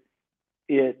it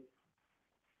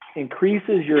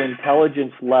increases your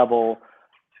intelligence level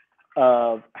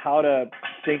of how to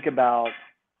think about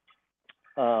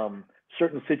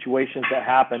certain situations that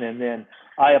happen, and then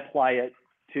I apply it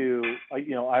to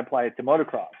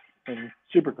motocross and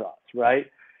supercross,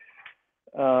 right?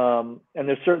 And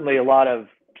there's certainly a lot of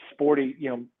sporting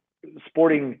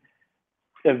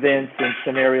events and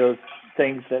scenarios,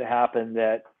 things that happen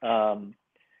that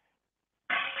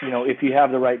if you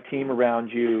have the right team around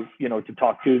you, to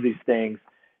talk through these things,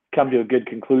 come to a good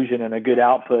conclusion and a good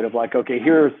output of like, okay,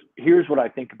 here's what I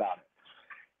think about it.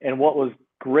 And what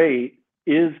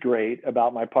is great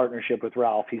about my partnership with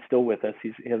Ralph, he's still with us,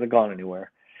 he hasn't gone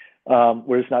anywhere,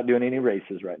 we're just not doing any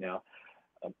races right now,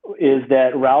 is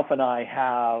that Ralph and I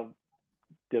have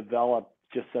developed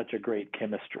just such a great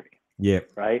chemistry. Yeah.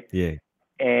 Right. Yeah.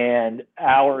 And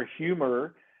our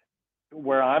humor,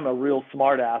 where I'm a real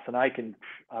smart ass and I can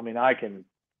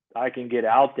get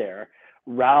out there,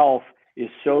 Ralph is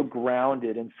so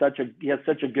grounded and he has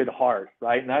such a good heart,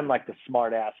 right? And I'm like the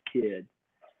smart ass kid,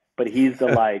 but he's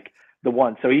the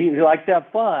one. So he likes to have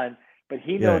fun, but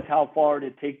he knows how far to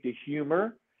take the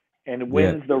humor and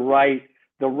when's the right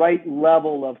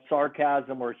level of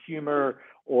sarcasm or humor,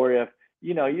 or if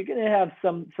you're going to have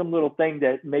some little thing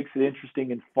that makes it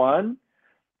interesting and fun,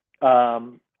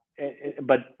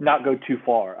 but not go too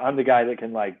far. I'm the guy that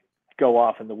can go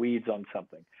off in the weeds on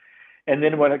something. And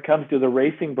then when it comes to the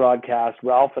racing broadcast,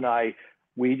 Ralph and I,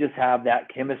 we just have that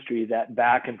chemistry, that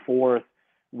back and forth,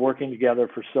 working together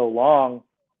for so long,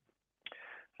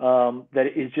 that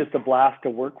is just a blast to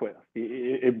work with.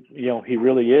 He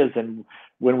really is. And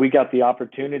when we got the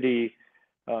opportunity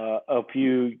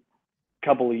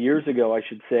couple of years ago, I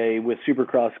should say, with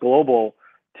Supercross Global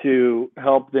to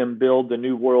help them build the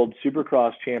new World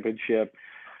Supercross Championship,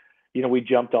 we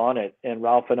jumped on it. And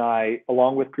Ralph and I,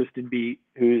 along with Kristen Beat,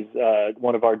 who's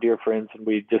one of our dear friends, and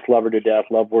we just love her to death,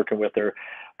 love working with her.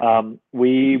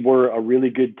 We were a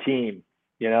really good team,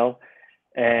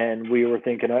 and we were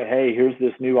thinking, hey, here's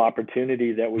this new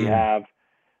opportunity that we have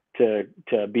to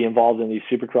be involved in these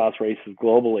Supercross races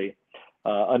globally.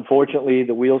 Unfortunately,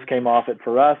 the wheels came off it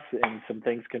for us, and some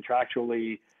things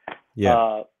contractually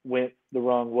went the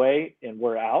wrong way, and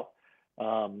we're out.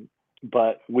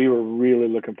 But we were really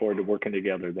looking forward to working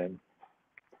together then.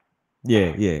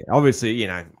 Yeah. Obviously,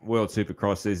 World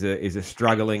Supercross is a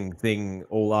struggling thing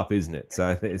all up, isn't it?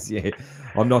 So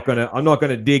I'm not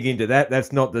gonna dig into that.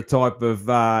 That's not the type of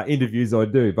interviews I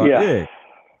do. But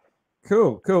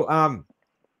cool.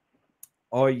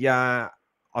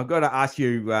 I've got to ask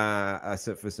you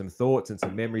for some thoughts and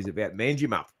some memories about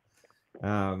Manjimup.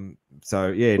 Cool.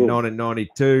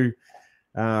 1992,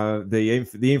 the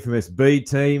infamous B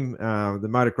team, the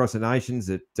Motocross of Nations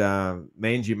at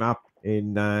Manjimup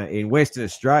in Western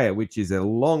Australia, which is a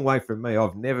long way from me.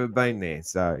 I've never been there,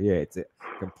 so it's a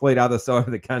complete other side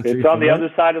of the country. It's on the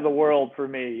other side of the world for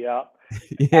me. Yeah.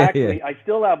 Actually, I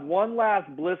still have one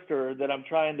last blister that I'm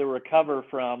trying to recover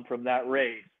from that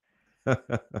race.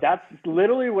 That's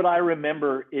literally what I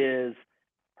remember, is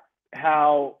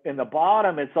how in the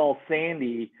bottom it's all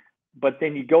sandy, but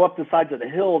then you go up the sides of the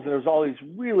hills and there's all these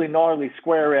really gnarly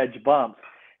square edge bumps.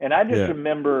 And I just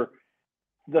remember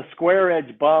the square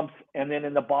edge bumps, and then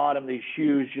in the bottom these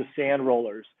huge just sand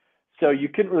rollers. So you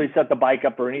couldn't really set the bike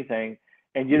up or anything.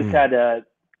 And you just had to,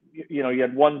 you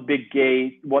had one big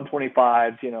gate,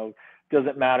 125s,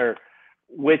 doesn't matter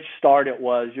which start it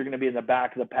was. You're going to be in the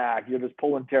back of the pack. You're just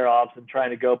pulling tear-offs and trying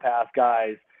to go past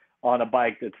guys on a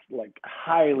bike that's like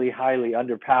highly, highly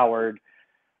underpowered.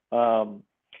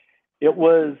 It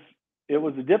was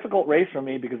a difficult race for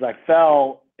me because I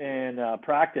fell in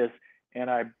practice and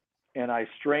I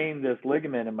strained this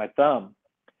ligament in my thumb.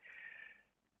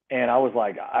 And I was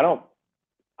like, I don't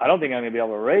think I'm gonna be able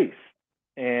to race.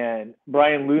 And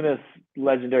Brian Lunas,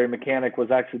 legendary mechanic,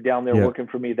 was actually down there working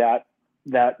for me that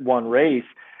one race.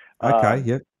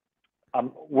 Okay.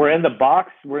 We're in the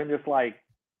box. We're in this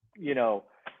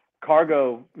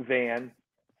cargo van,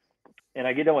 and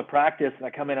I get done with practice and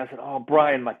I come in. I said, "Oh,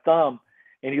 Brian, my thumb,"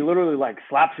 and he literally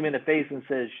slaps me in the face and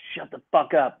says, "Shut the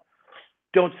fuck up!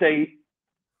 Don't say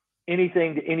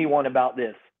anything to anyone about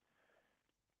this.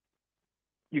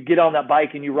 You get on that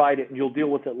bike and you ride it and you'll deal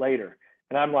with it later."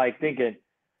 And I'm like thinking,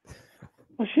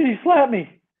 well, shit, he slapped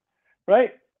me,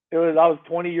 right? I was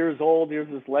 20 years old. Here's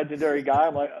this legendary guy.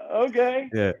 I'm like, okay.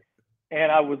 Yeah. And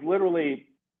I was literally,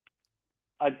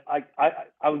 I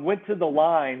went to the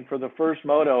line for the first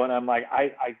moto and I'm like,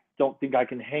 I don't think I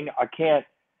can't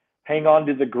hang on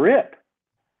to the grip.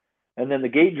 And then the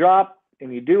gate dropped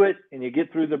and you do it and you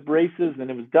get through the braces and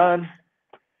it was done.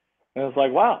 And I was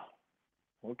like, wow,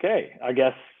 okay, I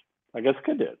guess I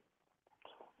could do it,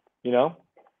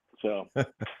 so.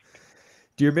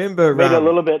 Do you remember? Made it a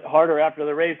little bit harder after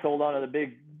the race, hold on to the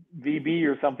big VB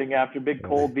or something after big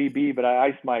cold VB, but I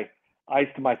iced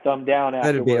my thumb down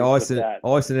afterwards. That'd be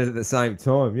icing it at the same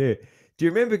time, yeah. Do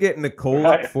you remember getting the call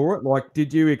up for it? Like,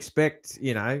 did you expect,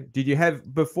 did you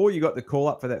have, before you got the call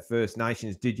up for that First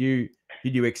Nations, did you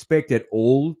expect it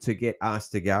all to get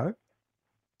asked to go?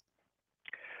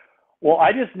 Well,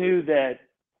 I just knew that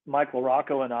Michael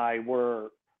Rocco and I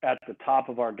were at the top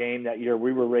of our game that year.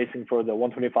 We were racing for the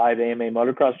 125 AMA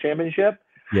Motocross Championship.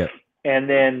 Yeah. And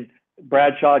then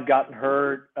Bradshaw had gotten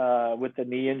hurt with the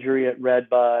knee injury at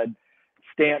Redbud.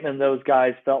 Stanton and those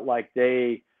guys felt like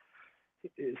Stanton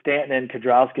and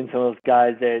Kudrowski and some of those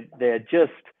guys, they had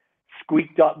just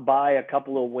squeaked up by a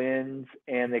couple of wins,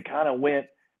 and they kind of went.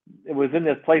 It was in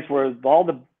this place where all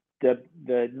the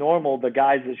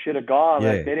guys that should have gone,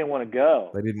 they didn't want to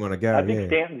go. They didn't want to go. I think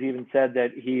Stanton's even said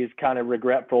that he's kind of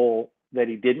regretful that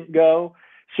he didn't go.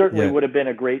 Certainly would have been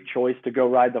a great choice to go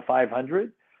ride the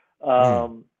 500,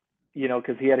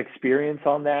 because he had experience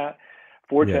on that.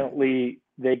 Fortunately,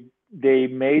 they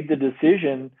made the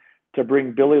decision to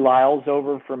bring Billy Lyles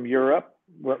over from Europe,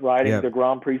 riding the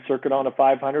Grand Prix circuit on a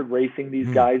 500, racing these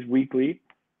guys weekly.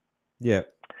 Yeah.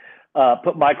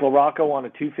 Put Michael Rocco on a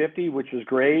 250, which was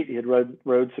great. He had rode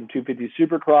some 250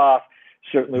 Supercross,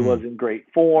 certainly was in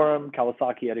great form.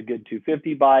 Kawasaki had a good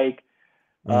 250 bike.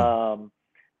 And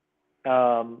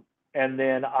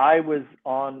then I was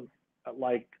on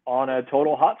a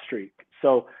total hot streak.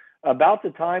 So about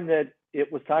the time that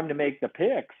it was time to make the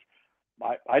picks,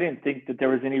 I didn't think that there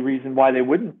was any reason why they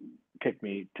wouldn't pick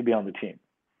me to be on the team.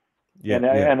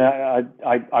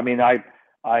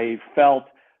 I felt,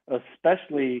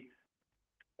 especially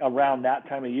around that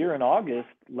time of year in August,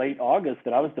 late August,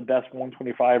 that I was the best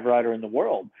 125 rider in the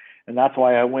world. And that's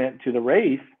why I went to the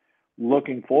race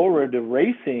looking forward to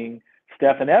racing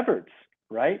Stefan Everts,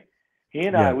 right? He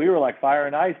and I, we were like fire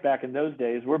and ice back in those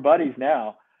days. We're buddies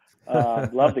now.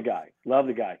 Love the guy.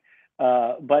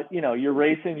 But, you're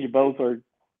racing, you both are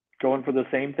going for the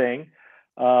same thing.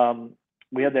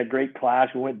 We had that great clash.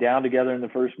 We went down together in the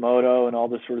first moto and all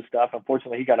this sort of stuff.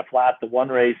 Unfortunately, he got a flat the one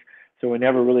race, so we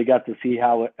never really got to see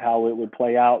how it would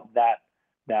play out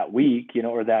that week,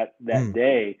 or that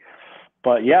day.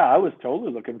 But yeah, I was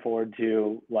totally looking forward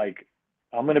to,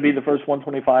 I'm going to be the first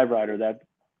 125 rider.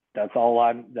 That's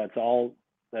all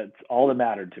that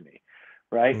mattered to me,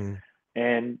 right?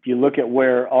 And you look at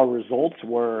where our results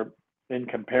were in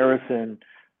comparison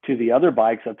to the other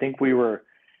bikes. I think we were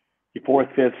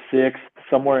 4th, 5th, 6th,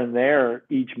 somewhere in there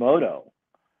each moto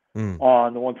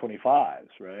on the 125s,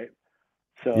 right?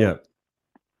 So yeah.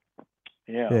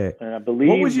 And I believe,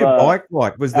 what was your bike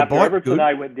like? Was the bike Everton good?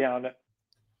 I went down.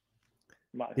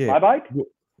 My bike?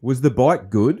 Was the bike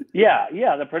good? Yeah.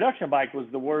 The production bike was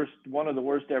the worst, one of the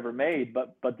worst ever made,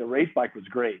 but the race bike was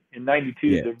great. In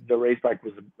 '92, the race bike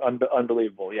was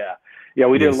unbelievable. Yeah.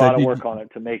 We did a lot of work on it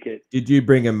to make it. Did you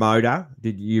bring a motor?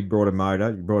 You brought a motor?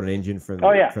 You brought an engine from the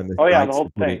the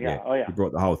whole thing. You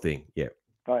brought the whole thing. Yeah.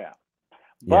 Oh yeah.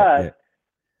 But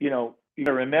you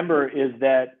gotta remember is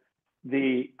that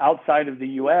the outside of the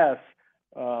U.S.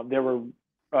 There were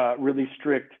really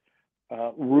strict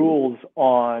rules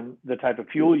on the type of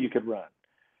fuel you could run.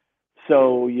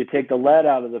 So you take the lead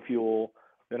out of the fuel,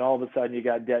 then all of a sudden you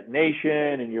got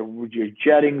detonation and your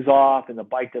jetting's off and the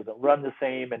bike doesn't run the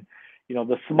same. And, you know,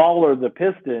 the smaller the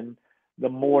piston, the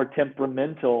more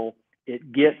temperamental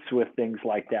it gets with things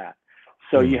like that.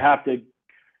 So you have to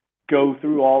go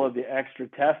through all of the extra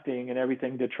testing and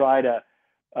everything to try to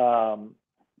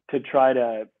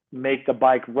make the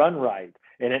bike run right.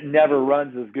 And it never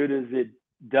runs as good as it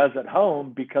does at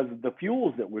home because of the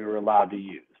fuels that we were allowed to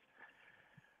use.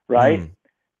 Right.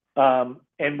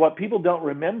 And what people don't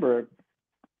remember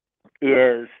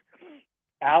is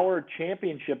our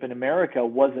championship in America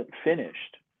wasn't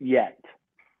finished yet.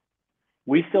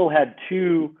 We still had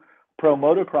 2 pro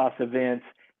motocross events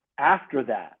after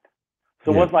that.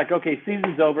 So once like, okay,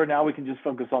 season's over, now we can just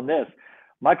focus on this.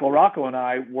 Michael Rocco and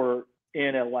I were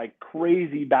in a like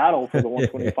crazy battle for the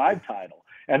 125 title.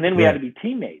 And then we had to be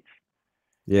teammates.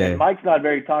 And Mike's not a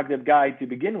very talkative guy to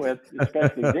begin with,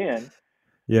 especially then.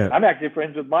 I'm actually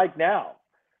friends with Mike now.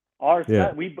 Our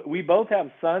son, we both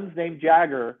have sons named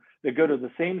Jagger that go to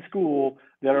the same school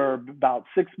that are about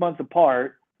 6 months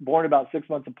apart, born about 6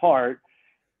 months apart,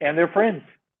 and they're friends.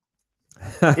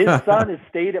 His son has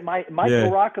stayed at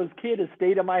Michael Rocco's kid has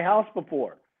stayed at my house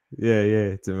before.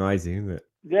 It's amazing, isn't it?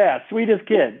 Yeah, sweetest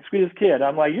kid.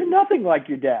 I'm like, you're nothing like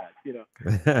your dad, you know.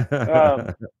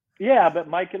 But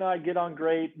Mike and I get on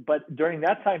great, but during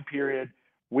that time period,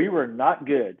 we were not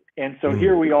good. And so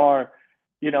here we are,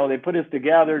 you know, they put us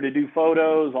together to do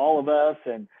photos, all of us,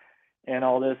 and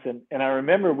all this. And I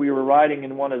remember we were riding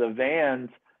in one of the vans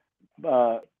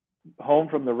home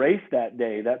from the race that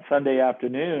day, that Sunday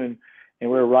afternoon, and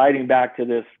we were riding back to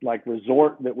this like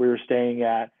resort that we were staying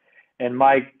at. And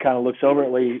Mike kind of looks over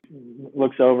and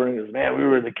goes, man, we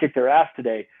were to kick their ass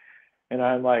today. And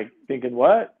I'm like thinking,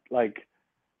 what? Like,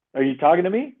 are you talking to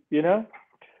me? You know?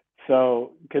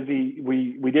 So, because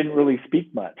we didn't really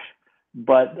speak much.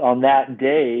 But on that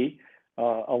day,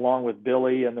 along with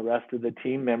Billy and the rest of the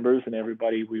team members and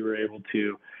everybody, we were able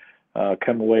to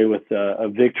come away with a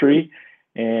victory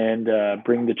and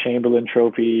bring the Chamberlain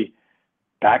Trophy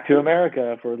back to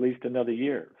America for at least another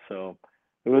year. So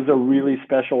it was a really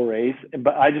special race,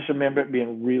 but I just remember it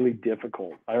being really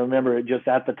difficult. I remember it just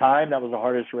at the time, that was the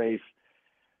hardest race,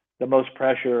 the most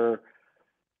pressure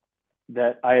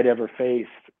that I had ever faced.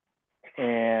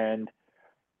 And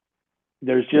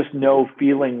there's just no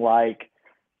feeling like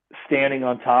standing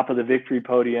on top of the victory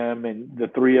podium and the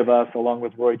 3 of us, along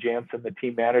with Roy Jansen, the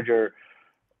team manager,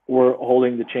 were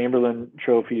holding the Chamberlain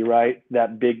Trophy, right?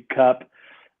 That big cup,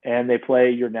 and they play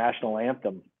your national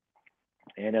anthem.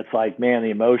 And it's like, man, the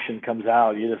emotion comes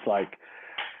out. You're just like,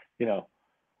 you know,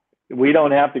 we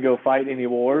don't have to go fight any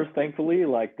wars, thankfully,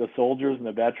 like the soldiers and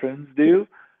the veterans do.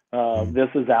 This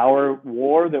is our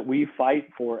war that we fight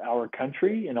for our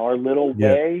country in our little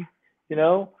way, you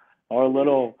know, our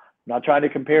little, I'm not trying to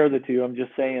compare the two. I'm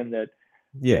just saying that,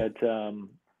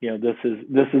 you know, this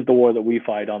is the war that we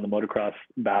fight on the motocross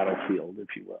battlefield,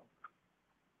 if you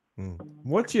will.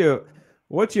 What's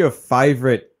your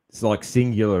favorite like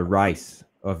singular race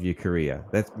of your career?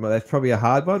 That's probably a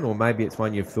hard one, or maybe it's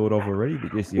one you've thought of already,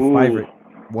 but just your favorite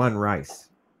one race.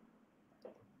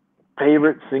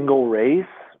 Favorite single race?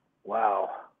 Wow,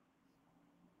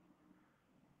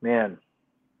 man,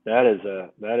 that is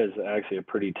actually a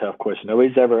pretty tough question.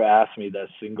 Nobody's ever asked me that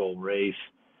single race.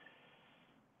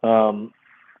 Man,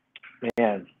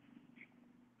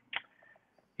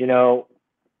 you know,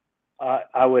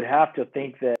 I would have to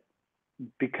think that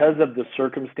because of the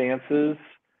circumstances,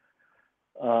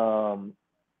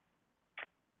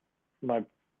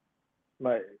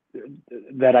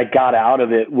 that I got out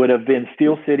of it would have been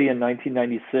Steel City in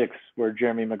 1996, where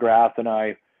Jeremy McGrath and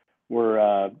I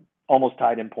were almost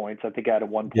tied in points. I think I had a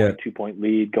 1.2 point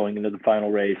lead going into the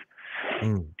final race.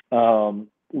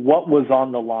 What was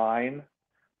on the line,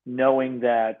 knowing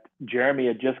that Jeremy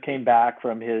had just came back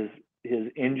from his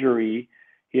injury.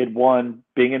 He had won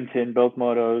Binghamton, both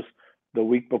motos, the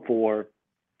week before.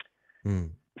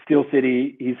 Steel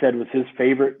City, he said, was his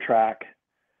favorite track,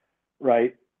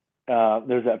 right?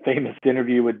 There's that famous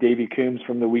interview with Davey Coombs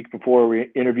from the week before where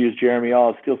he interviews Jeremy.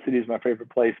 Oh, Steel City is my favorite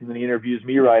place. And then he interviews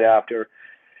me right after.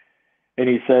 And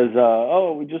he says,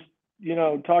 we just, you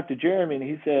know, talked to Jeremy. And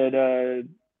he said,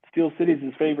 Steel City is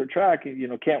his favorite track. You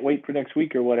know, can't wait for next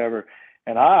week or whatever.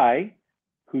 And I,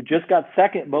 who just got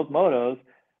second in both motos,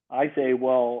 I say,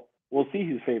 well, we'll see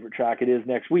whose favorite track it is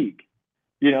next week.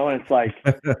 You know, and it's like,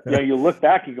 you know, you look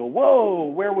back, you go, whoa,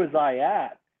 where was I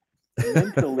at?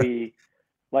 Mentally,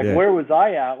 like, where was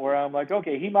I at? Where I'm like,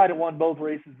 okay, he might have won both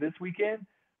races this weekend,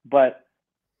 but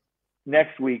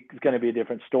next week is going to be a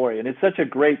different story. And it's such a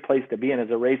great place to be in as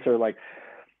a racer. Like,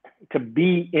 to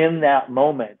be in that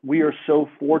moment. We are so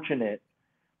fortunate,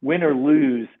 win or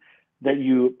lose, that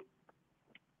you,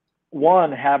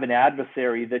 one, have an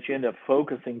adversary that you end up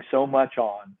focusing so much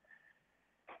on,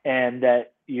 and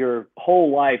that your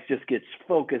whole life just gets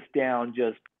focused down,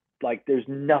 just like there's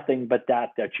nothing but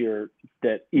that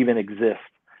even exists.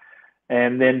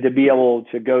 And then to be able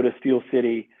to go to Steel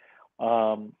City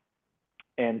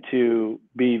and to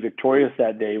be victorious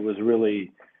that day was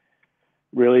really,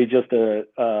 really just a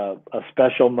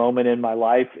special moment in my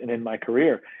life and in my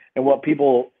career. And what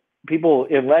people,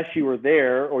 unless you were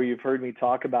there or you've heard me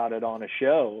talk about it on a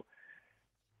show,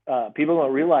 people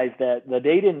don't realize that the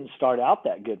day didn't start out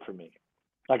that good for me.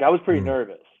 Like, I was pretty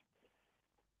nervous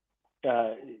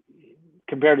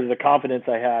compared to the confidence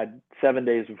I had 7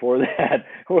 days before that.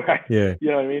 You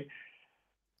know what I mean?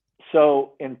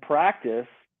 So in practice,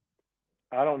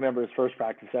 I don't remember his first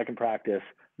practice, second practice,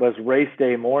 but it's race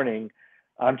day morning.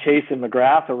 I'm chasing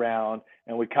McGrath around,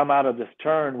 and we come out of this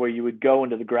turn where you would go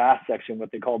into the grass section,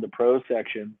 what they called the pro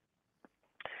section.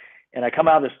 And I come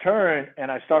out of this turn, and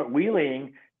I start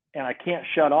wheeling, and I can't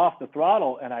shut off the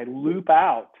throttle, and I loop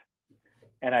out,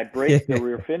 and I break the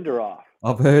rear fender off.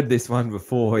 I've heard this one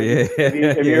before. Yeah. Have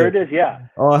you heard this? Yeah.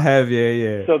 I have.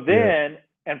 Yeah. So then,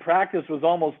 and practice was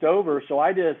almost over. So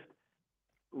I just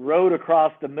rode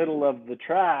across the middle of the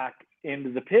track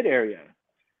into the pit area.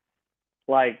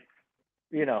 Like,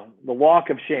 you know, the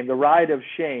walk of shame, the ride of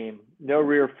shame, no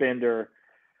rear fender.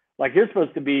 Like, you're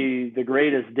supposed to be the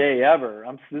greatest day ever.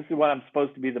 This is when I'm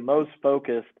supposed to be the most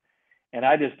focused. And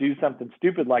I just do something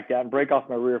stupid like that and break off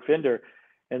my rear fender.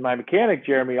 And my mechanic,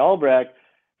 Jeremy Albrecht,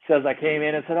 says I came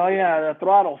in and said, oh yeah, the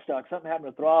throttle stuck. Something happened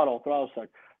to the throttle stuck.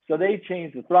 So they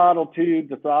changed the throttle tube,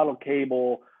 the throttle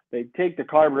cable. They take the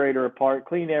carburetor apart,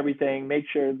 clean everything, make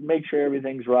sure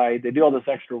everything's right. They do all this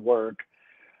extra work.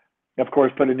 Of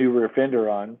course, put a new rear fender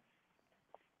on.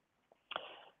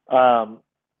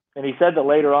 And he said that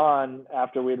later on,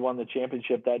 after we had won the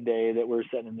championship that day, that we were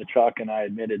sitting in the truck, and I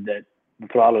admitted that the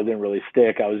throttle didn't really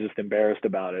stick. I was just embarrassed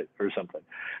about it or something.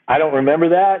 I don't remember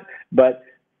that, but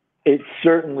it's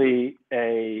certainly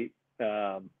a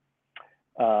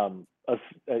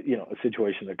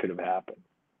situation that could have happened.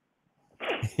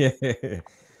 Yeah,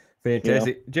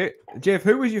 fantastic. You know? Jeff,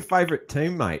 who was your favorite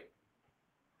teammate?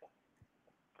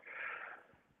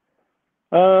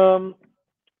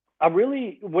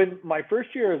 When my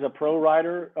first year as a pro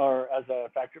rider, or as a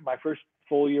factory, my first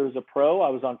full year as a pro, I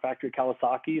was on factory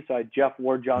Kawasaki. So I had Jeff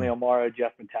Ward, Johnny O'Mara,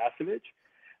 Jeff Matasevich.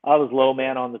 I was low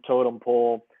man on the totem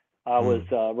pole. I was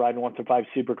riding 125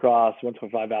 Supercross,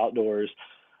 125 Outdoors.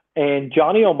 And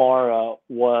Johnny O'Mara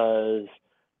was,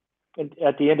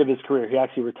 at the end of his career, he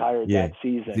actually retired that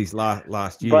season. His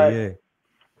last year,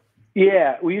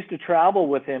 Yeah, we used to travel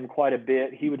with him quite a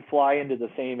bit. He would fly into the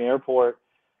same airport.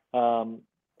 And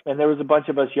there was a bunch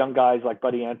of us young guys like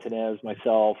Buddy Antonez,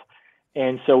 myself.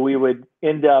 And so we would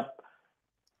end up,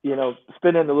 you know,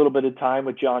 spending a little bit of time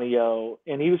with Johnny O.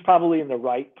 And he was probably in the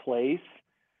right place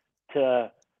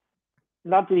to,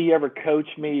 not that he ever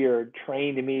coached me or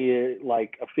trained me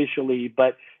like officially,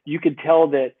 but you could tell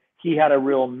that he had a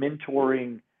real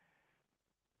mentoring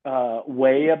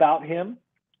way about him,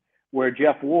 where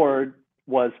Jeff Ward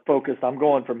was focused. I'm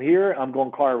going from here. I'm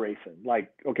going car racing.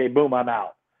 Like, okay, boom, I'm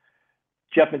out.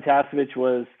 Jeff Matasevich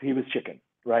was chicken,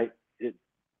 right? A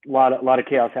lot of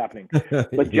chaos happening.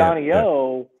 But Johnny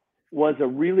O was a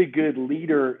really good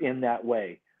leader in that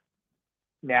way.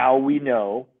 Now we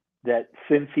know that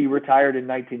since he retired in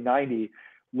 1990,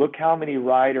 look how many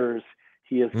riders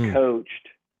he has coached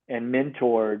and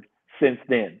mentored since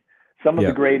then. Some of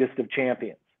the greatest of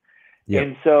champions.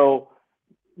 And so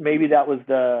maybe that was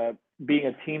being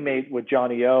a teammate with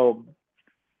Johnny O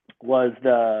was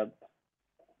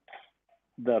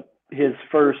his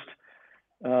first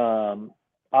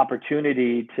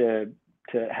opportunity to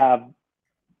have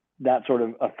that sort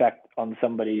of effect on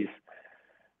somebody's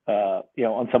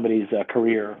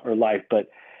career or life. But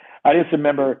I just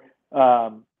remember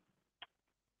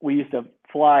we used to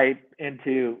fly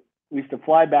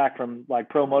back from like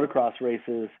pro motocross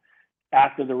races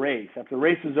after the race. After the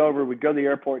race was over, we'd go to the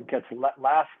airport and catch the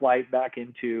last flight back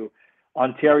into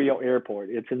Ontario Airport.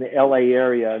 It's in the LA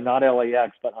area, not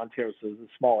LAX, but Ontario, so it's a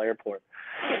small airport.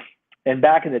 And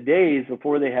back in the days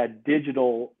before they had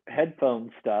digital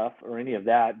headphone stuff or any of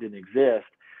that didn't exist,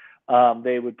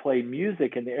 they would play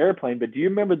music in the airplane. But do you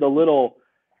remember the little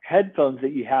headphones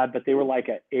that you had, but they were like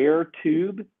an air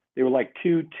tube? They were like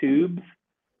two tubes.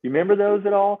 You remember those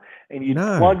at all? And you'd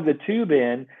plug the tube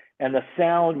in and the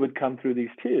sound would come through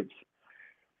these tubes.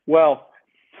 Well,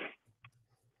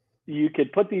 you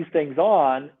could put these things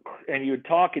on and you would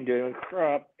talk into it,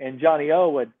 and Johnny O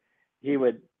would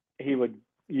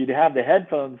you'd have the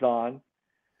headphones on,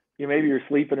 maybe you're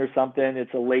sleeping or something,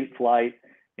 it's a late flight,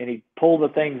 and he'd pull the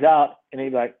things out, and he'd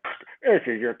be like, "This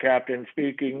is your captain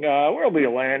speaking. We'll be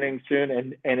landing soon."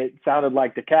 And it sounded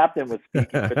like the captain was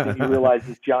speaking, but then you realize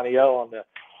it's Johnny O on the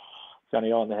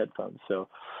headphones. So,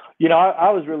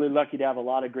 I was really lucky to have a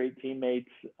lot of great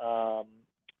teammates.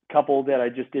 Couple that I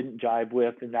just didn't jive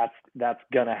with, and that's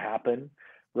gonna happen,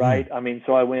 right? I mean,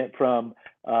 so I went from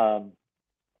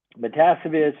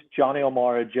Matasevich, Johnny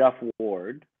O'Mara, Jeff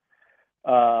Ward.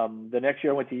 The next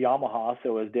year I went to Yamaha,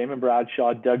 so it was Damon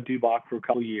Bradshaw, Doug Dubach for a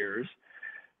couple of years.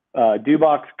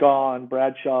 Dubach's gone,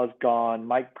 Bradshaw's gone,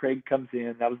 Mike Craig comes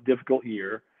in. That was a difficult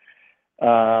year.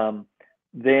 Then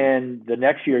the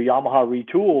next year Yamaha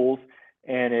retools,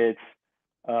 and it's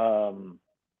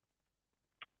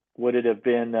would it have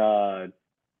been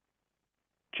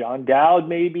John Dowd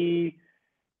maybe?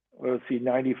 Let's see,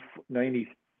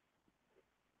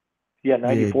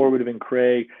 94 would have been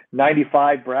Craig.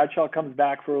 95, Bradshaw comes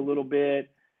back for a little bit.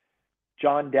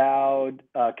 John Dowd,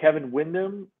 Kevin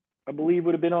Windham, I believe,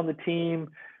 would have been on the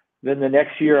team. Then the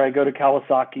next year I go to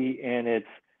Kawasaki, and it's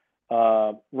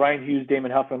Ryan Hughes, Damon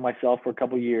Huff, and myself for a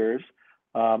couple of years.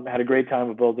 Had a great time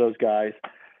with both those guys.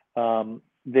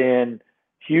 Then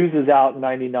Hughes is out in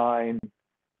 99.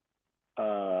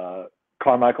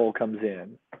 Carmichael comes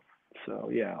in.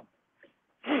 So, yeah.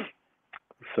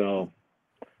 So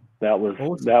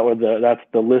that's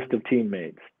the list of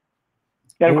teammates.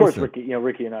 And of course, Ricky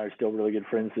and I are still really good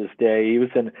friends to this day. He was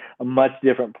in a much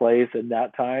different place at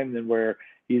that time than where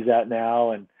he's at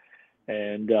now.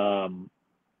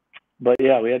 But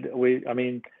yeah, I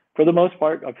mean, for the most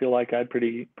part, I feel like I had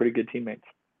pretty good teammates.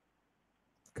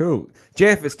 Cool.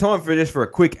 Jeff, it's time for a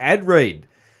quick ad read.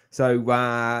 So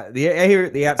here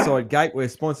at the Outside Gate, we're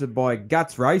sponsored by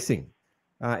Guts Racing.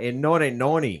 In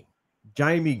 1990,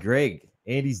 Jamie Gregg,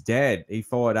 Andy's dad, he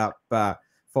fired up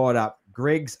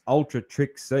Greg's Ultra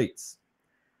Trick seats.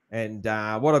 And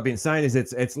what I've been saying is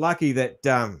it's lucky that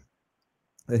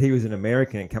he was an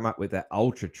American and come up with that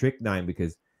Ultra Trick name,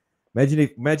 because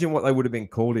imagine what they would have been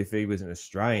called if he was an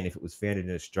Australian. If it was founded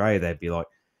in Australia, they'd be like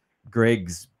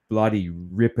Greg's bloody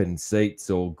ripping seats,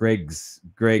 or Greg's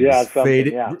fair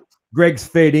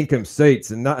income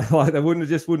seats, and not, like, they wouldn't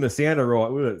have sounded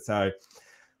right, would it? So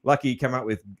lucky he come up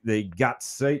with the Guts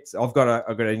seats. I've got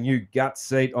a new Guts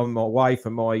seat on my way for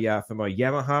my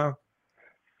Yamaha.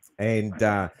 And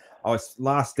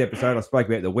last episode I spoke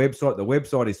about the website. The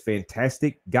website is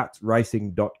fantastic,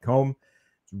 gutsracing.com.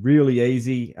 It's really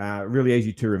easy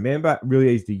to remember, really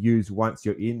easy to use once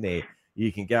you're in there. You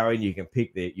can go in, you can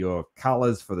pick your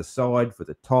colors for the side, for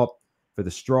the top, for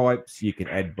the stripes. You can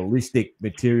add ballistic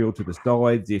material to the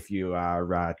sides if you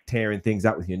are tearing things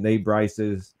up with your knee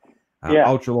braces.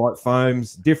 Ultralight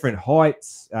foams, different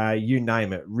heights, you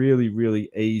name it. Really, really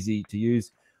easy to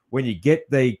use. When you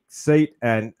get the seat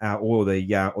and or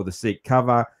the seat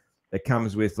cover, it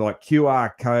comes with like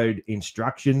QR code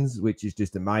instructions, which is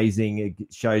just amazing.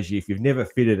 It shows you, if you've never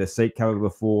fitted a seat cover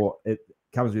before, it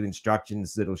comes with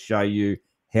instructions that'll show you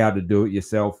how to do it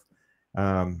yourself.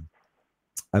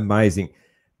 Amazing.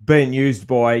 Being used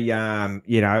by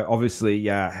obviously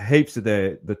heaps of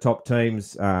the top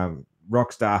teams.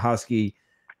 Rockstar Husky,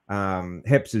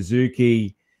 Hep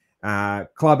Suzuki,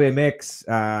 Club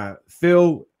MX,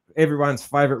 Phil, everyone's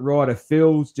favorite rider,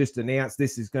 Phil's just announced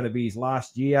this is going to be his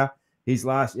last year. He's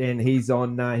out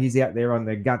there on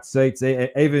the Guts seats.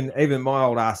 Even my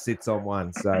old ass sits on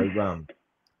one. So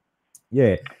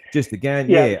just again,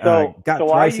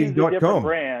 gutsracing.com.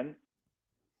 Brand.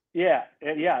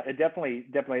 It definitely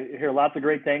hear lots of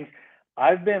great things.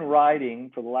 I've been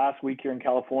riding for the last week here in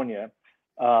California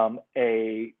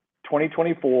a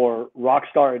 2024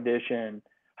 Rockstar Edition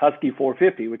Husky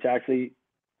 450, which actually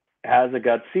has a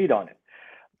Guts seat on it.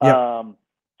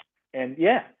 And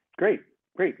great,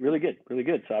 really good.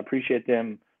 So I appreciate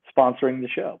them sponsoring the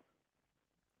show.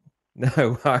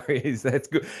 No worries. That's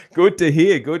good. Good to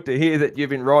hear that you've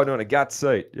been riding on a Guts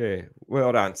seat. Yeah,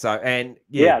 well done. So so I've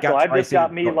just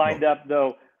got me lined up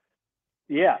though.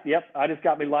 I just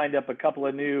got me lined up a couple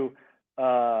of new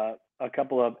a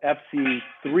couple of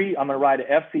FC3. I'm going to ride a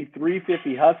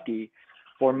FC350 Husky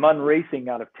for MUN Racing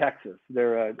out of Texas.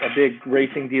 They're a big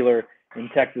racing dealer in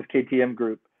Texas, KTM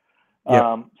Group.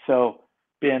 So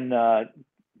been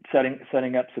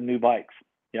setting up some new bikes.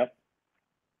 Yep.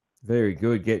 Very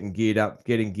good. Getting geared up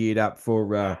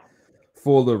for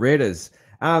Loretta's.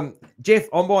 Jeff,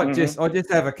 I might just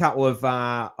have a couple of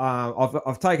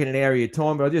I've taken an area of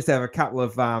time, but I just have a couple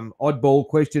of oddball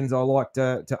questions I like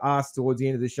to ask towards the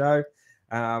end of the show.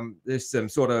 There's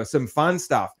some fun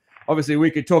stuff. Obviously, we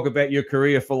could talk about your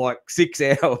career for like 6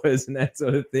 hours and that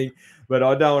sort of thing, but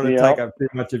I don't want to Yeah. take up too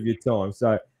much of your time.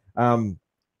 So,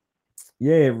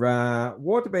 yeah.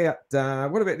 What about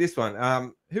this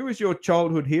one? Who was your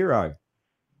childhood hero?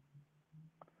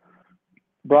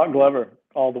 Brock Glover,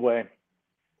 all the way.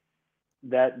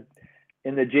 That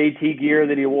in the JT gear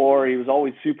that he wore, he was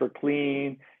always super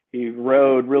clean. He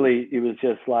rode really. He was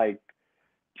just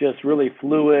really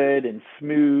fluid and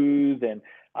smooth. And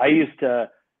I used to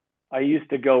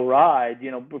go ride.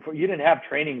 You know, before you didn't have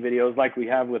training videos like we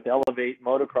have with Elevate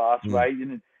Motocross, right?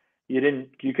 You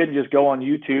couldn't just go on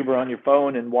YouTube or on your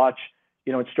phone and watch,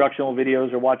 you know, instructional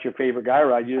videos or watch your favorite guy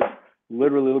ride. You just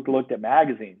literally looked at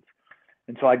magazines.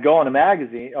 And so I'd go on a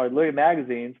magazine or look at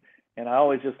magazines, and I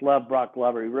always just loved Brock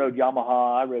Glover. He rode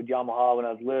Yamaha. I rode Yamaha when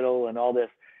I was little and all this.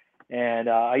 And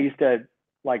I used to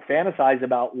like fantasize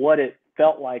about what it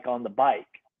felt like on the bike,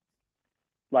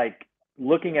 like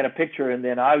looking at a picture, and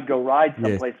then I would go ride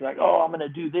someplace like, oh, I'm going to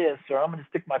do this, or I'm going to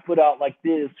stick my foot out like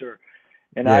this,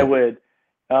 and I would,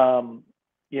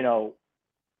 you know,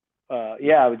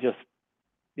 I would just,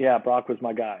 Brock was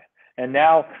my guy. And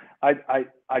now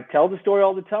I tell the story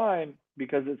all the time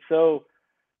because it's so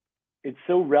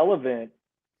relevant.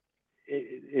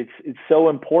 It's so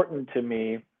important to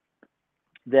me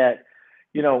that,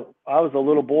 you know, I was a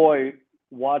little boy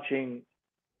watching,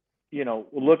 you know,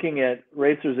 looking at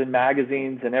racers in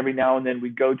magazines, and every now and then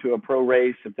we'd go to a pro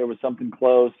race if there was something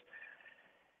close,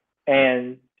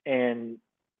 and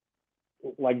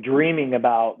like dreaming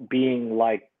about being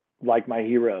like my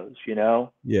heroes, you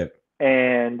know? Yeah.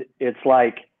 And it's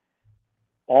like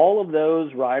all of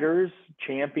those riders,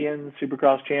 champions,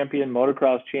 Supercross champion,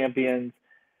 motocross champions,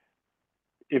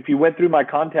 if you went through my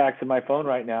contacts in my phone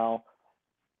right now,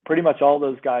 pretty much all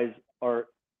those guys are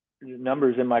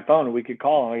numbers in my phone. We could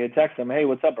call them. I could text them, hey,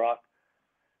 what's up, Brock?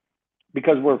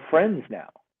 Because we're friends now.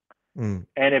 And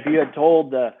if you had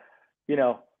told the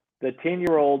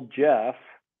 10-year-old Jeff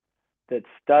that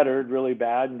stuttered really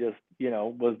bad and just, you know,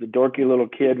 was the dorky little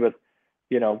kid with,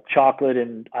 you know, chocolate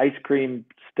and ice cream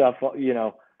stuff, you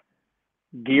know,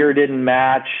 gear didn't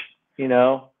match, you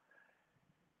know,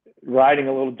 riding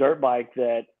a little dirt bike,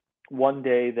 that one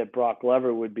day that Brock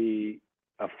Glover would be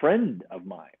a friend of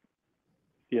mine,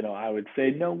 you know, I would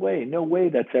say, no way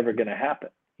that's ever going to happen,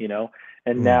 you know.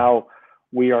 And now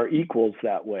we are equals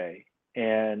that way.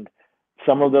 And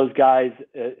some of those guys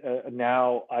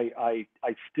now I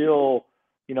still,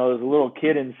 you know, there's a little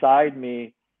kid inside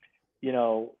me, you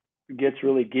know, gets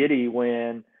really giddy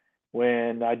when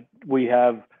we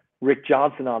have Rick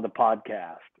Johnson on the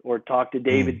podcast or talk to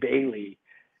David Bailey,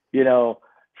 you know,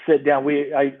 sit down.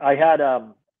 I had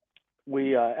after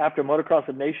Motocross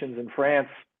of Nations in France,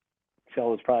 so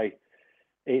it was probably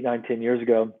 8, 9, 10 years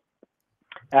ago.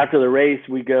 After the race,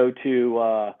 we go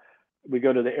to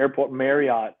the airport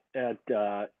Marriott in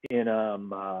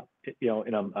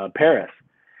Paris,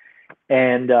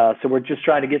 and so we're just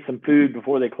trying to get some food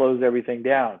before they close everything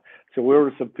down. So we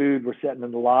ordered some food. We're sitting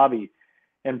in the lobby,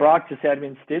 and Brock just had me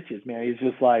in stitches, man. He's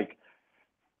just like,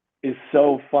 is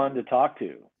so fun to talk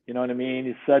to. You know what I mean?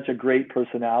 He's such a great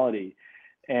personality,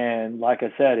 and like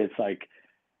I said, it's like,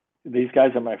 these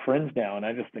guys are my friends now, and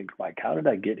I just think, like, how did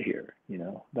I get here? You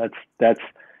know, that's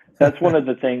one of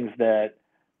the things that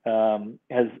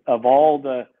has, of all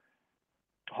the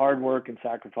hard work and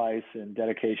sacrifice and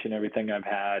dedication, everything I've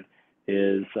had,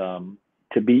 is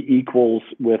to be equals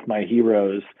with my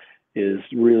heroes is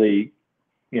really,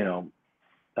 you know,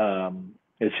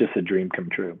 it's just a dream come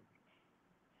true.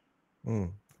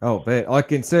 Oh, but I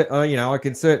can certainly,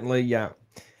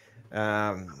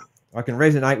 I can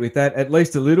resonate with that at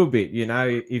least a little bit. You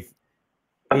know, if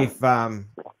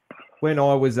when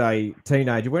I was a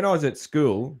teenager, when I was at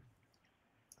school,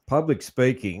 public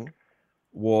speaking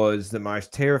was the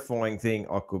most terrifying thing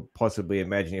I could possibly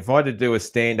imagine. If I had to do a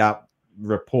stand-up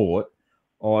report,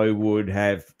 I would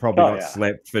have probably not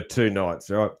slept for 2 nights,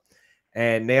 right?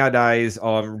 And nowadays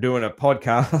I'm doing a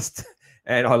podcast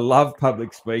and I love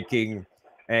public speaking,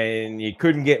 and you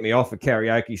couldn't get me off a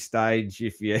karaoke stage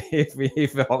if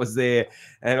I was there,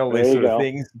 and all these sort of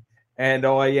things. And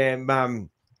I am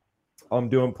I'm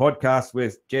doing podcasts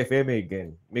with Jeff Emig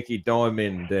and Mickey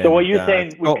Diamond. And, so what you're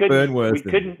saying, we Burnworth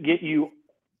couldn't get you?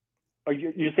 Are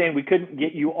you're saying we couldn't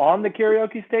get you on the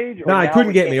karaoke stage? Or no, you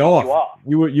couldn't get me off.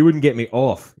 You wouldn't get me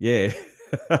off. Yeah.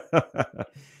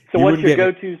 So what's your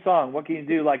go-to song? What can you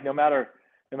do? Like no matter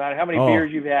how many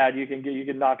beers you've had, you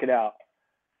can knock it out.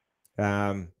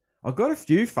 I've got a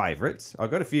few favorites. I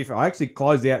actually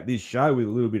closed out this show with a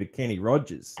little bit of Kenny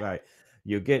Rogers, so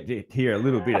you'll get to hear a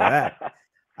little bit of that.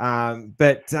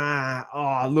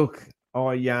 Look,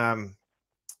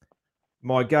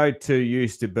 my go-to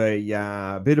used to be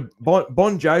a bit of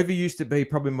Bon Jovi used to be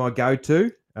probably my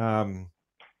go-to.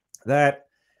 That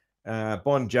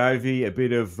Bon Jovi, a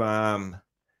bit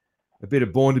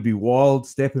of Born to Be Wild,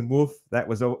 Steppenwolf. That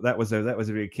was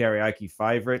a big karaoke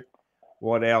favorite.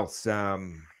 What else? There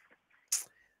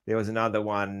was another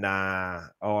one.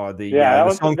 That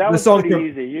was song pretty from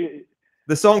easy.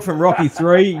 the song from Rocky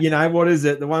 3. You know, what is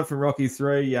it? The one from Rocky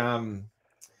 3.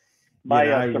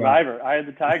 Survivor. I Had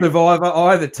the Tiger. Survivor.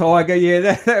 I Had the Tiger. Yeah,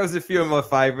 that was a few of my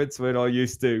favorites when I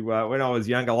used to when I was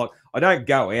younger. Like, I don't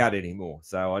go out anymore,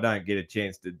 so I don't get a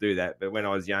chance to do that. But when I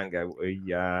was younger,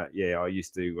 I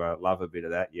used to love a bit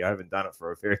of that. I haven't done it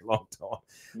for a very long time,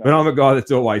 No. but I'm a guy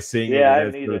that's always singing. Yeah, I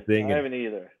and haven't that sort either. of thing. I haven't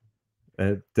either.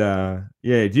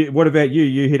 What about you?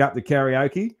 You hit up the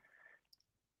karaoke?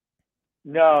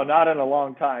 No, not in a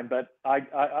long time. But I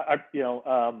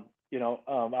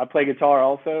play guitar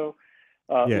also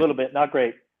a little bit, not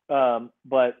great.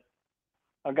 But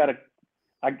I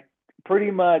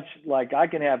pretty much, like, I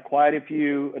can have quite a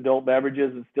few adult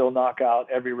beverages and still knock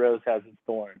out Every Rose Has Its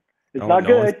Thorn. It's not nice.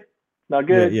 good. Not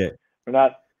good. Yeah.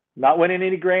 We're not winning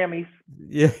any Grammys.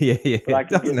 Yeah. But I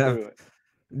can get through it.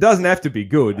 It doesn't have to be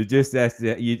good. It just has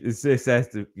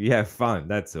to. You have fun.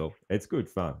 That's all. It's good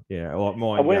fun. Yeah, like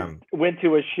mine. I went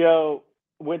to a show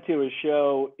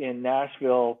in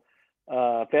Nashville,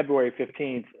 February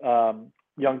 15th.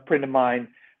 Young friend of mine,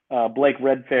 Blake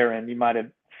Redfair, you might have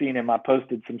seen him. I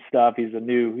posted some stuff. He's a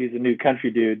new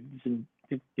country dude.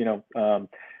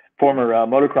 Former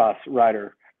motocross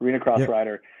rider, arena cross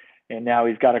rider, and now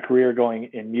he's got a career going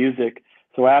in music.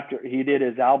 So after he did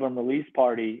his album release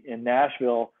party in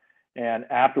Nashville, and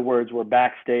afterwards we're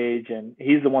backstage, and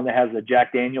he's the one that has the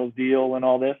Jack Daniels deal and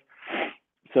all this.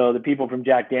 So the people from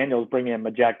Jack Daniels bring him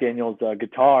a Jack Daniels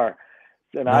guitar,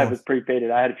 and nice. I was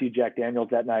pre-faded. I had a few Jack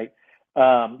Daniels that night. So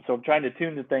I'm trying to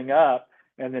tune the thing up,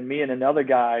 and then me and another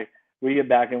guy, we get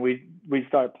back and we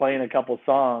start playing a couple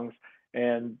songs,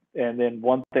 and then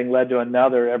one thing led to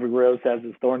another. Every Rose Has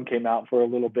Its Thorn came out for a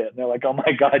little bit, and they're like, "Oh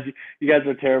my God, you guys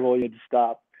are terrible. You need to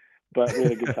stop." But we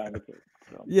had a good time with it.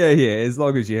 So. Yeah. As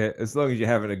long as you're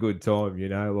having a good time,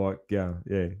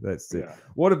 that's it.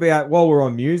 What about, while we're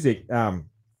on music?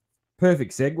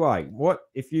 Perfect segue. What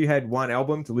if you had one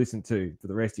album to listen to for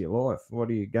the rest of your life? What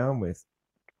are you going with?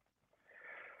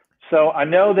 So I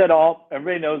know that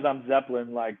everybody knows I'm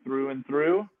Zeppelin, like, through and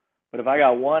through. But if I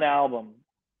got one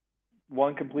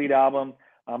complete album,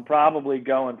 I'm probably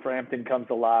going Frampton Comes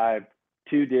Alive,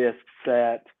 2-disc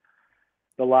set,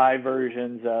 the live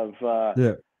versions of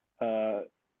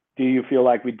Do You Feel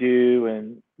Like We Do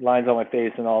and Lines on My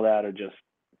Face and all that are just,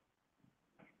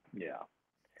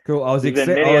 cool. I was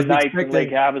expecting many a night in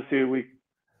Lake Havasu.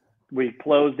 We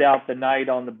closed out the night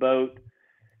on the boat,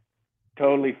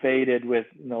 totally faded, with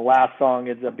the last song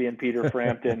ends up being Peter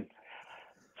Frampton.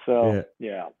 So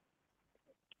I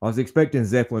was expecting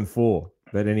Zeppelin 4,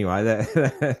 but anyway,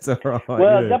 that's all right.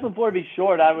 Well, Zeppelin 4 would be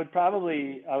short. I would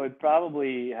probably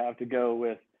have to go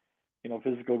with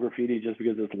Physical Graffiti, just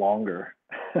because it's longer.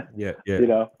 Yeah.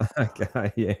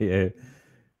 Okay.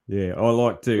 Yeah. I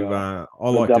like to. I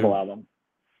like double album.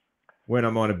 When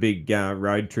I'm on a big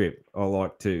road trip, I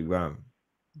like to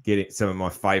get some of my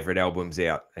favorite albums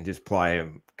out and just play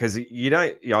them, because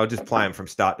I'll just play them from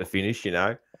start to finish,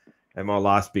 And my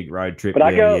last big road trip. But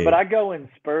I go in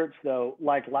spurts though.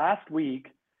 Like last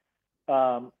week,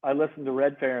 I listened to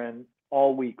Red Farron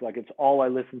all week. Like, it's all I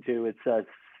listen to. It's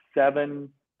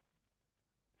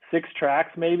 6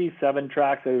 tracks, maybe 7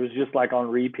 tracks. It was just like on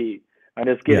repeat. I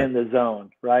just get in the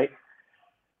zone, right?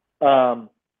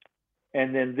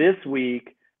 And then this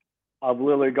week, I've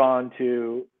literally gone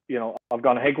to, I've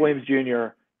gone to Hank Williams Jr.,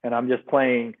 and I'm just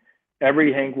playing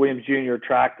every Hank Williams Jr.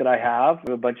 track that I have,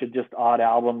 a bunch of just odd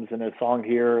albums and a song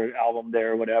here, an album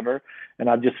there, whatever. And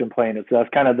I've just been playing it. So that's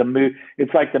kind of the mood.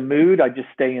 It's like the mood. I just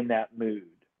stay in that mood.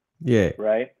 Yeah.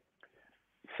 Right.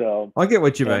 So I get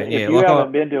what you mean. If you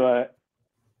haven't been to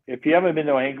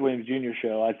a Hank Williams Jr.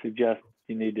 show, I suggest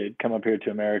you need to come up here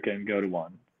to America and go to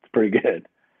one. It's pretty good.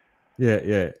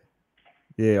 Yeah.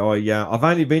 I've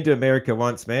only been to America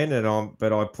once, man,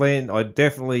 but I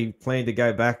definitely plan to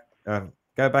go back.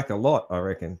 Go back a lot, I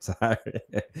reckon. So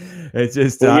it's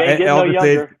just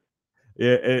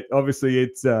obviously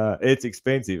it's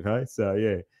expensive, hey? So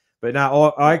yeah. But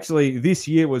no, I actually, this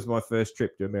year was my first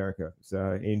trip to America.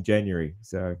 So in January.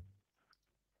 So,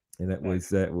 and that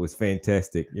was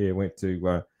fantastic. Yeah, went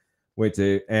to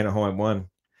Anaheim 1.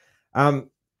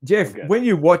 Jeff, when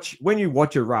you watch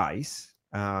a race,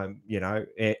 say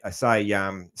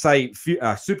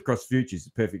Supercross Futures is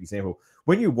a perfect example.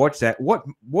 When you watch that, what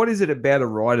is it about a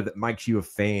rider that makes you a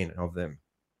fan of them?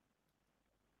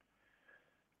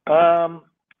 I'm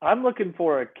looking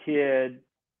for a kid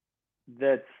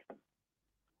that's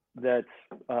that's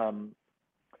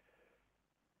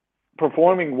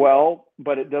performing well,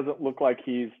 but it doesn't look like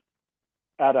he's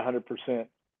at 100%.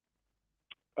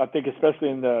 I think especially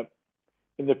in the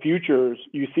futures,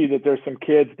 you see that there's some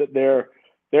kids that they're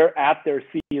at their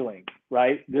ceiling,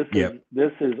 right? This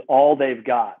is all they've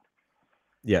got.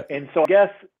 Yeah. And so I guess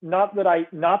not that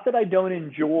I don't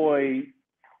enjoy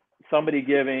somebody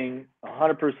giving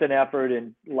 100% effort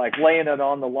and like laying it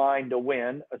on the line to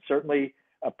win. I certainly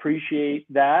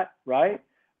appreciate that, right?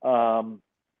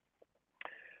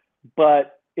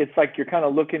 But it's like you're kind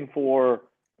of looking for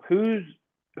who's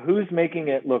making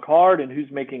it look hard and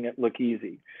who's making it look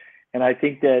easy. And I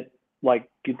think that, like,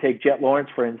 you take Jet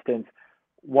Lawrence, for instance.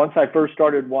 Once I first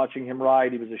started watching him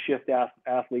ride, he was a shift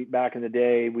athlete back in the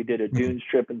day. We did a dunes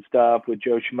trip and stuff with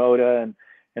Joe Shimoda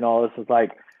and all this. It's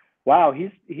like, wow,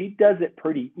 he does it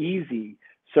pretty easy.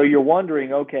 So you're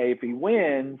wondering, okay, if he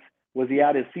wins, was he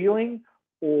at his ceiling,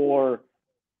 or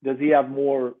does he have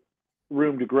more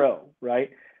room to grow,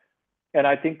 right? And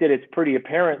I think that it's pretty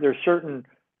apparent there's certain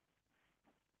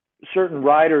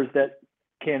riders that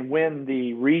can win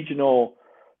the regional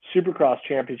Supercross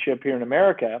championship here in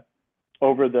America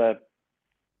over the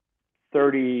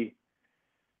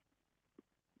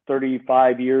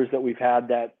 35 years that we've had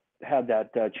that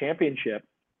championship.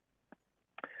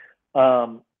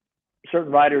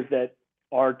 Certain riders that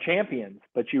are champions,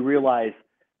 but you realize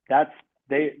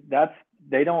they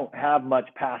don't have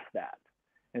much past that,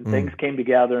 and things came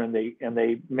together and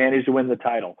they managed to win the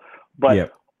title.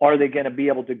 But are they going to be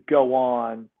able to go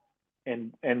on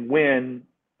and win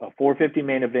a 450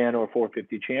 main event or a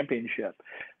 450 championship?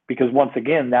 Because once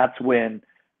again, that's when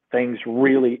things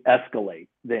really escalate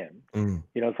then. You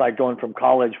know, it's like going from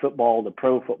college football to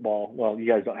pro football. Well, you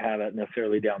guys don't have it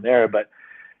necessarily down there, but,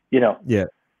 you know,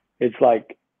 it's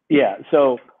like,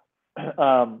 So,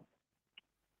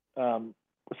 so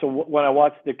when I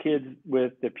watch the kids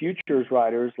with the futures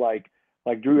riders, like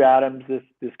Drew Adams, this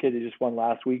kid that just won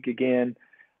last week again,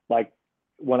 like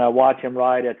when I watch him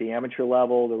ride at the amateur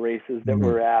level, the races that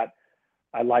we're at,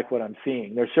 I like what I'm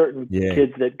seeing. There's certain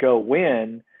kids that go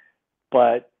win,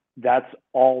 but that's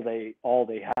all they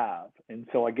have. And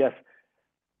so I guess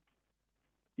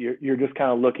you're just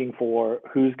kind of looking for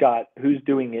who's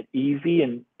doing it easy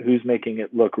and who's making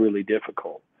it look really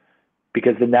difficult,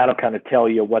 because then that'll kind of tell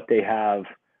you what they have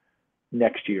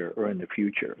next year or in the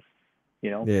future, you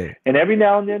know? And every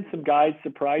now and then some guys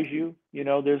surprise you. You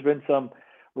know, there's been some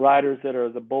riders that are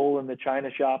the bull in the china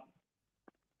shop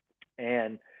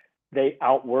and they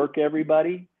outwork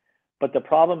everybody. But the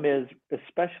problem is,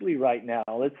 especially right now,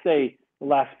 let's say the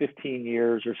last 15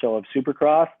 years or so of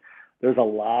Supercross, there's a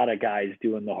lot of guys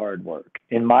doing the hard work.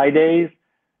 In my days,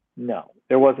 no,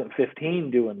 there wasn't 15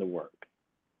 doing the work,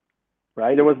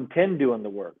 right? There wasn't 10 doing the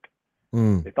work.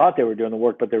 They thought they were doing the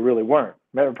work, but they really weren't.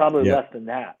 Probably less than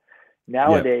that.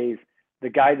 Nowadays, the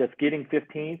guy that's getting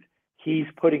 15th, he's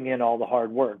putting in all the hard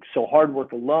work. So hard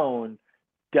work alone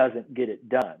doesn't get it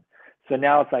done. So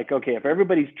now it's like, okay, if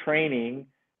everybody's training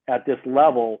at this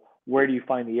level, where do you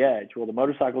find the edge? Well, the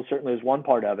motorcycle certainly is one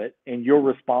part of it, and you're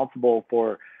responsible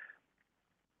for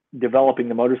developing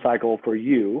the motorcycle for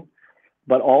you,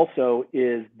 but also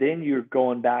is then you're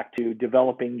going back to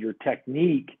developing your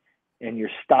technique and your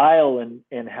style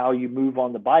and how you move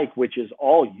on the bike, which is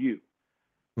all you.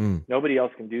 Nobody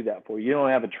else can do that for you. You don't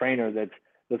have a trainer that's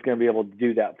going to be able to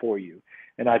do that for you.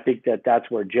 And I think that that's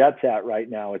where Jet's at right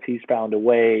now, is he's found a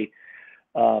way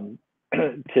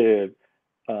to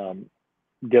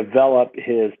develop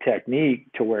his technique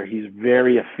to where he's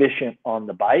very efficient on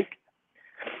the bike.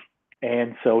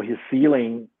 And so his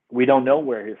ceiling, we don't know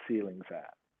where his ceiling's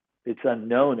at. It's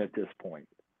unknown at this point,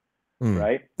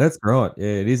 right? That's right. Yeah,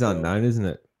 it is unknown, isn't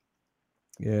it?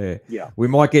 Yeah. We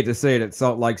might get to see it at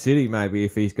Salt Lake City, maybe,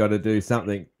 if he's got to do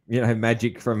something, you know,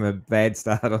 magic from a bad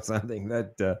start or something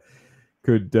that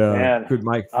could make for a hell of a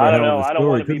story. I don't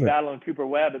want to be battling Cooper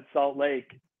Webb at Salt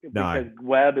Lake, because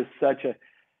Webb is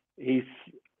he's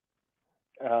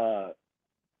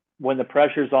when the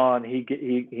pressure's on,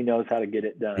 he knows how to get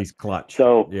it done. He's clutch.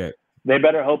 So they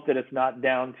better hope that it's not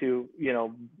down to, you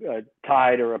know,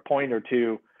 tied or a point or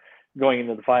two going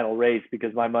into the final race,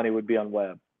 because my money would be on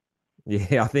Webb.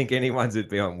 Yeah, I think anyone's would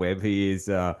be on Webb. He is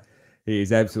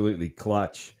absolutely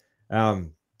clutch. Oh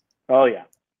yeah.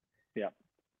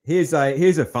 Here's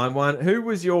a fun one. Who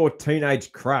was your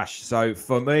teenage crush? So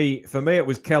for me it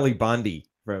was Kelly Bundy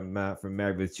from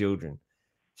Married with Children.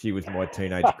 She was my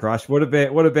teenage crush. What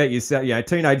about yourself? Yeah,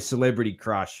 teenage celebrity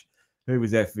crush. Who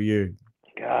was that for you?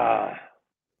 God,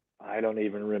 I don't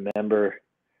even remember.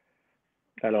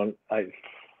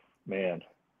 Man.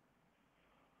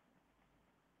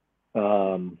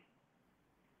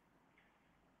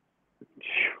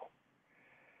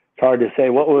 It's hard to say.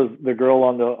 What was the girl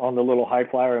on the little high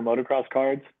flyer and motocross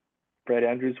cards? Fred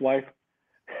Andrews' wife.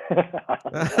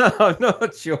 I'm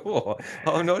not sure.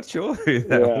 I'm not sure who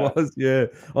that Yeah. was. Yeah,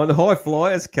 on the high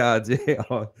flyers cards. Yeah,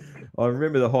 I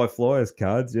remember the high flyers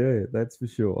cards. Yeah, that's for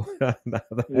sure. No,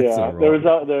 that's Yeah. all There right.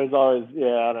 was always,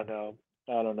 yeah, I don't know.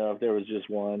 I don't know if there was just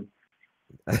one.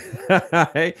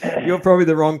 Hey, you're probably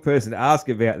the wrong person to ask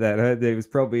about that. There was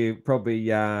probably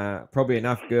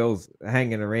enough girls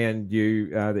hanging around you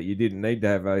that you didn't need to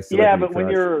have a Yeah, celebrity but when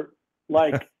crush. you're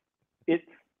like, it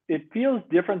it feels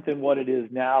different than what it is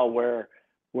now. Where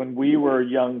when we were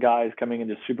young guys coming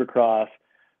into Supercross,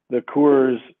 the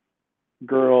Coors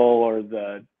girl or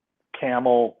the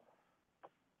Camel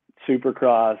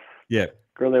Supercross Yeah,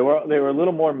 girl, they were a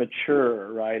little more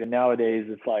mature, right? And nowadays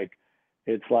it's like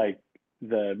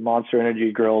the Monster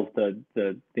Energy girls, the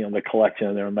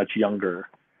collection, they're much younger.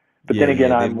 But then again,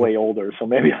 yeah. They're I'm way older, so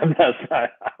maybe I'm not.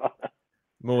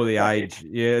 more the Right. age.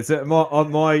 Yeah. So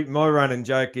my running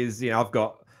joke is, I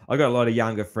got a lot of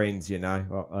younger friends, and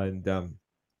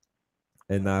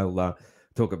they'll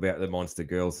talk about the monster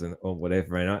girls or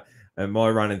whatever. And my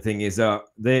running thing is,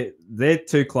 they're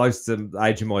too close to the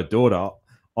age of my daughter.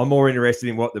 I'm more interested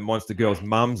in what the monster girls'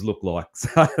 mums look like.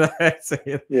 So that's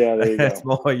it. Yeah, there you That's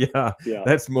go. my Yeah.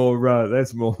 That's more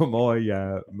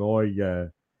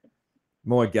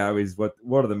my go is what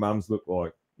do the mums look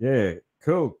like? Yeah,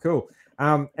 cool.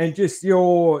 And just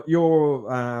your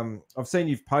I've seen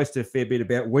you've posted a fair bit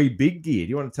about Wee Big Gear. Do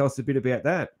you want to tell us a bit about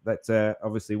that? That's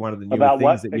obviously one of the newer About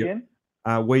things what that you again?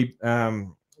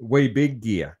 Wee Big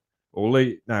Gear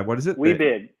no, what is it? Wee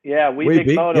Big. Yeah, Wee Wee Big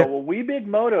Big. Moto. Yep. Well, Wee Big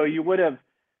Moto, you would have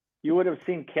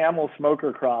seen Camel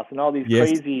Smoker Cross and all these Yes.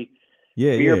 crazy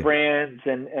Yeah. beer Yeah. brands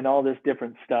and all this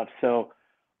different stuff. So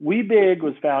Wee Big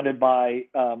was founded by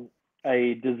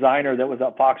a designer that was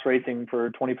at Fox Racing for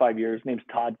 25 years. His name's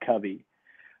Todd Covey.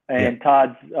 Yeah. And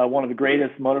Todd's one of the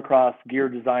greatest motocross gear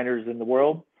designers in the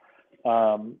world.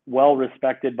 Well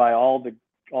respected by all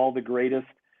the greatest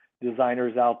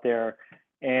designers out there.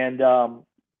 And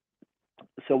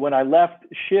so when I left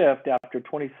Shift after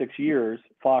 26 years,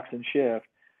 Fox and Shift,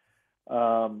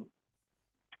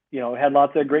 had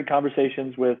lots of great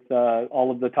conversations with all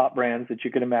of the top brands that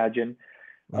you could imagine.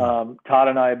 Todd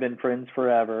and I have been friends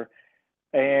forever.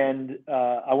 And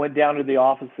I went down to the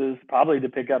offices probably to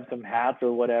pick up some hats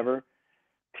or whatever,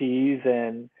 tees.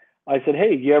 And I said,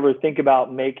 hey, do you ever think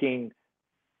about making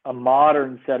a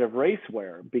modern set of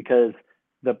racewear? Because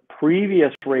the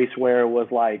previous racewear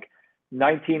was like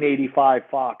 1985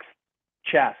 Fox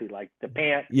chassis, like the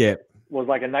pant was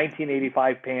like a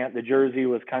 1985 pant. The jersey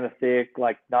was kind of thick,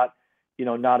 like not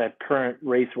a current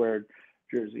racewear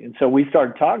jersey. And so we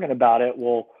started talking about it.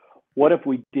 Well, what if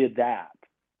we did that?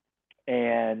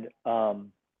 And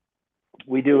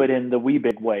we do it in the Wee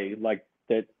Big way, like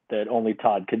that only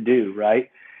Todd can do, right?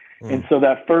 And so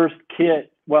that first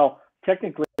kit, well,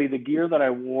 technically the gear that I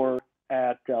wore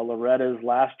at Loretta's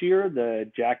last year, the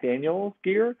Jack Daniels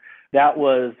gear, that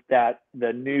was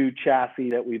the new chassis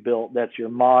that we built. That's your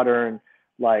modern,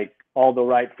 like all the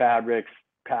right fabrics,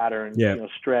 patterns,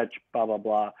 stretch, blah blah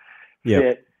blah,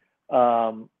 fit.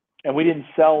 And we didn't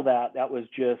sell that. That was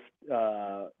just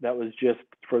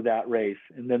for that race.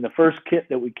 And then the first kit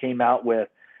that we came out with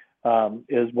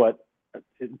is what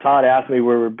Todd asked me.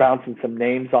 We were bouncing some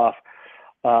names off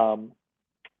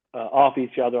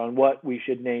each other on what we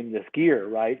should name this gear,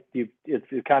 right? It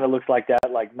kind of looks like that,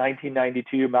 like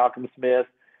 1992 Malcolm Smith,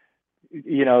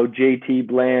 JT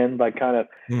blend, like kind of.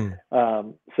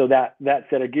 So that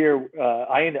set of gear,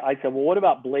 I said, well, what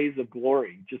about Blaze of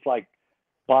Glory? Just like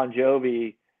Bon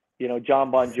Jovi, John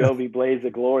Bon Jovi, Blaze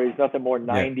of Glory. There's nothing more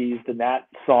 90s than that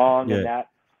song and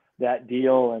that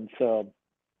deal. And so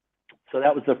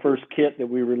that was the first kit that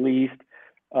we released.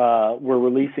 We're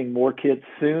releasing more kits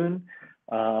soon.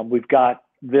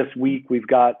 This week we've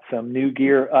got some new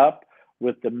gear up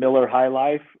with the Miller High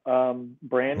Life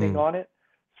branding on it.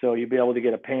 So you'll be able to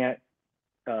get a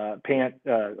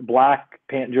black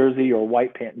pant jersey or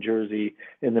white pant jersey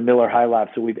in the Miller High Life.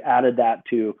 So we've added that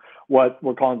to what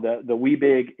we're calling the Wee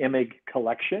Big Emig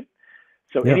collection.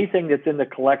 So anything that's in the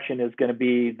collection is going to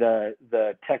be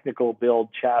the technical build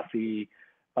chassis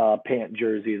pant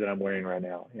jersey that I'm wearing right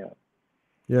now.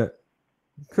 Yeah.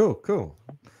 Cool.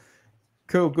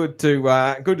 Good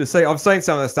to see. I've seen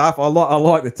some of the stuff. I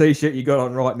like the t-shirt you got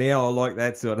on right now. I like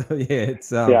that sort of.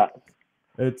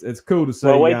 It's cool to see.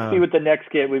 Well, wait to see what the next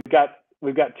kit. We've got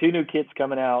 2 new kits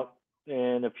coming out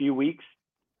in a few weeks.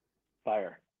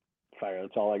 Fire.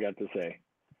 That's all I got to say.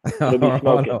 It'll be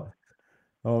smoking.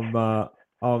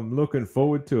 I'm looking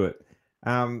forward to it.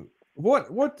 What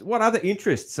other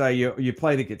interests? So you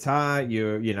play the guitar.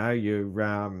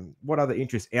 What other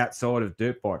interests outside of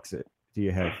dirt bikes do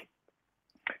you have?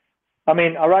 I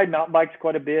mean, I ride mountain bikes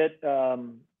quite a bit.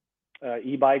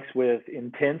 E-bikes with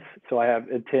Intense. So I have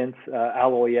Intense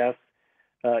Alloy S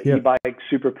Yep. e-bike,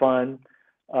 super fun.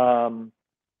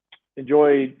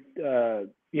 Enjoy,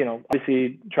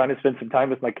 obviously trying to spend some time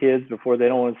with my kids before they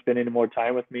don't want to spend any more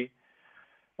time with me.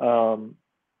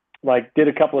 Like did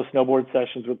a couple of snowboard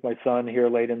sessions with my son here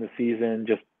late in the season,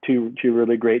 just two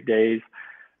really great days.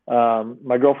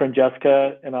 My girlfriend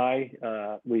Jessica and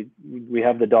I, we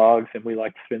have the dogs and we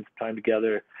like to spend some time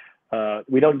together.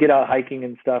 We don't get out hiking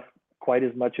and stuff quite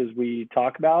as much as we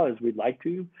talk about as we'd like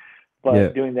to, but Yeah.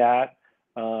 doing that.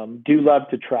 Do love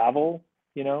to travel,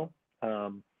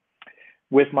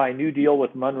 with my new deal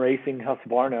with MUN Racing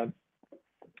Husqvarna.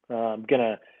 I'm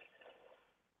gonna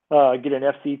get an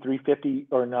FC 350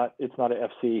 or not. It's not an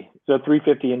FC. It's a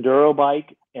 350 enduro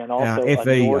bike and also a FE, I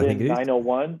think Norden it is.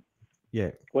 901.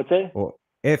 Yeah. What's it? Or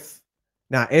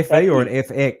FE or an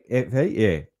FE?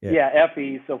 Yeah. Yeah,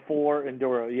 FE. So 4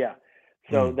 enduro. Yeah.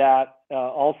 So that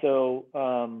also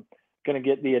going to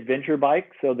get the adventure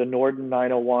bike. So the Norden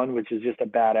 901, which is just a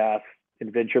badass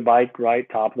adventure bike, right?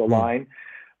 Top of the line.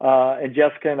 And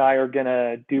Jessica and I are going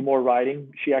to do more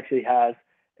riding. She actually has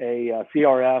a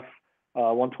CRF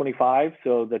 125.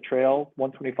 So the trail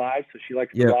 125. So she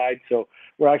likes to ride. So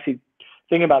we're actually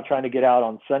thinking about trying to get out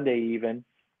on Sunday even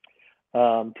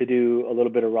to do a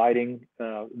little bit of riding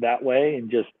that way.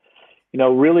 And just,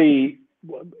 really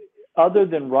other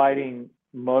than riding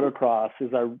motocross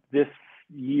this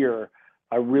year,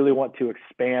 I really want to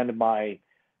expand my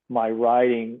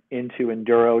riding into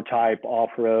enduro type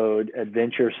off-road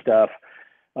adventure stuff.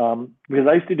 Because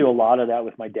I used to do a lot of that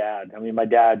with my dad. I mean, my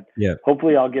dad,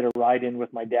 hopefully I'll get a ride in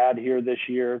with my dad here this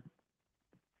year.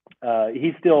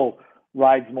 He still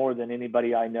rides more than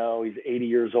anybody I know. He's 80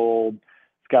 years old.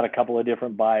 He's got a couple of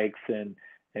different bikes. And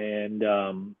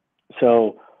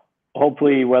so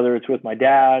hopefully whether it's with my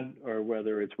dad or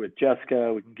whether it's with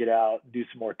Jessica, we can get out and do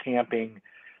some more camping,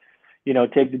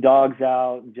 take the dogs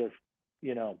out and just,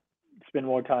 spend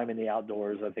more time in the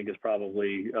outdoors. I think is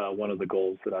probably one of the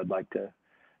goals that I'd like to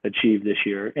achieve this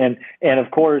year. And of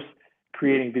course,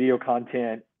 creating video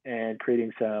content and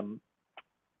creating some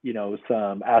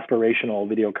aspirational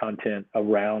video content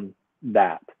around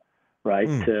that, right?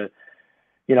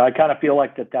 I kind of feel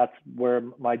like that's where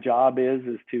my job is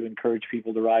to encourage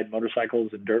people to ride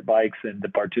motorcycles and dirt bikes and to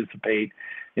participate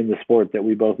in the sport that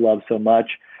we both love so much.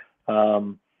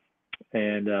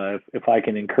 If I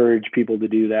can encourage people to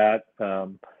do that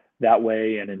that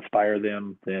way and inspire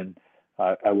them, then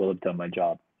I will have done my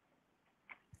job.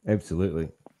 Absolutely.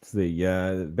 It's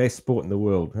the best sport in the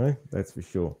world, huh? That's for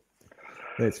sure.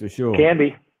 That's for sure. Can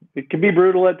be. It can be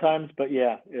brutal at times, but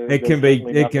yeah, it can be.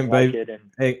 It can be.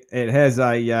 It has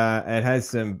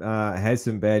some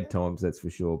bad times, that's for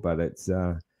sure. But it's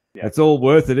all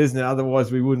worth it, isn't it?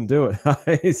 Otherwise, we wouldn't do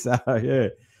it. So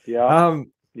yeah.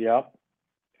 Yeah.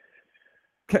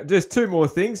 Just two more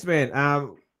things,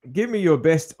 man. Give me your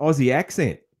best Aussie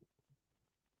accent.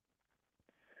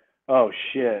 Oh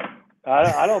shit!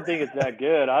 I don't think it's that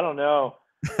good. I don't know.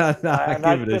 I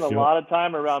spent a lot of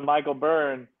time around Michael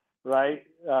Byrne, right?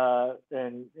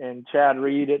 And Chad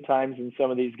Reed at times and some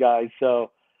of these guys.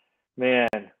 So, man,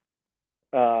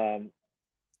 the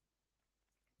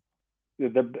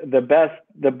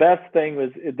best thing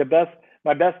was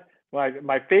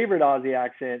my favorite Aussie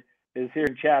accent is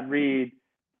hearing Chad Reed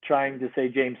trying to say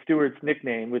James Stewart's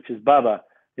nickname, which is Bubba.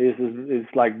 Is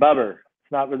like Bubber.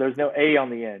 It's not, there's no A on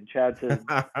the end. Chad says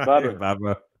Bubber.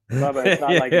 Bubba. Bubba. It's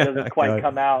not like it doesn't quite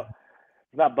come out.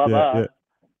 It's not Bubba.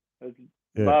 It's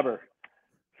Bubber.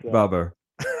 So. Bubber.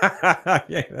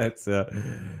 Yeah, that's it.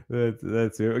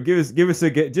 Give us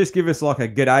like a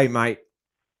g'day, mate.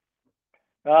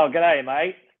 Oh, g'day,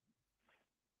 mate.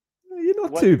 You're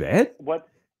not too bad. What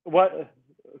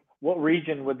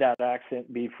region would that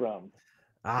accent be from?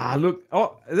 Look.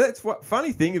 That's what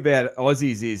funny thing about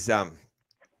Aussies is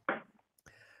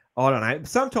I don't know.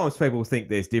 Sometimes people think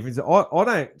there's difference. I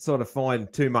don't sort of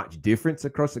find too much difference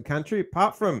across the country,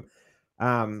 apart from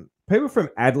people from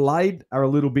Adelaide are a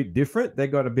little bit different. They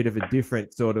got a bit of a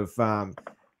different sort of they're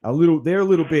a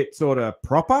little bit sort of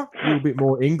proper, a little bit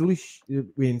more English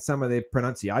in some of their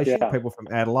pronunciation. Yeah. People from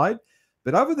Adelaide,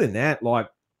 but other than that, like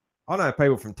I know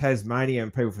people from Tasmania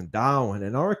and people from Darwin,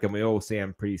 and I reckon we all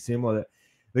sound pretty similar.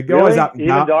 The guys up in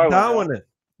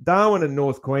Darwin and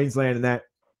North Queensland and that,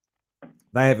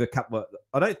 they have a couple of,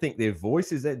 I don't think their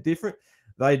voice is that different.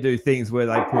 They do things where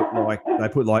they put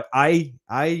like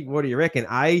a, what do you reckon?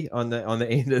 A on the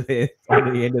end of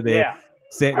their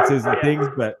sentences and things.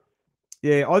 But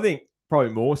Yeah, I think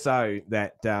probably more so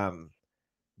that I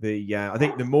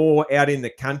think the more out in the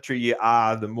country you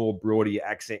are, the more broader your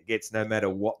accent gets, no matter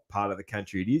what part of the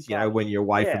country it is. You know, when you're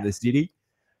away from the city.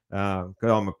 Because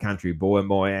I'm a country boy,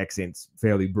 my accent's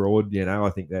fairly broad. You know, I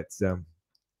think that's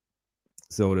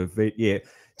sort of it. Yeah,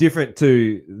 different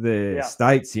to the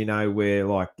States. You know, where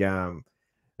like a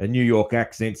New York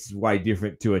accent's way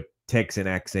different to a Texan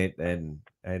accent, and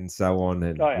so on,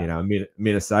 and you know,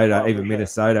 Minnesota, even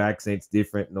Minnesota accent's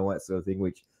different, and all that sort of thing,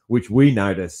 which we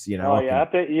notice. You know,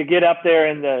 you get up there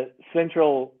in the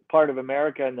central part of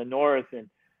America in the north,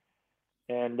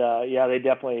 and yeah, they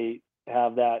definitely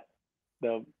have that.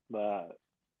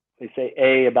 They say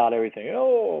 "a" about everything.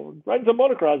 Oh, riding some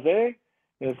motocross, eh?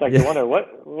 And it's like you wonder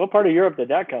what part of Europe did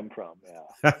that come from? Yeah.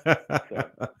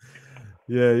 So,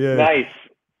 yeah. Nice.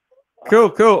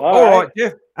 Cool. All right,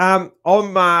 Jeff. I'm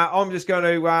just going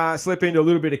to slip into a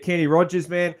little bit of Kenny Rogers,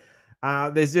 man.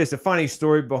 There's just a funny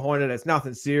story behind it. It's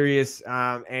nothing serious.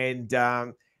 And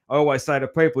I always say to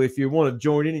people, if you want to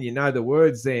join in and you know the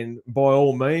words, then by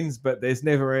all means. But there's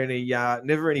never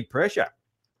any pressure.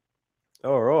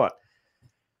 All right.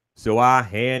 So I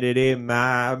handed him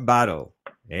my bottle,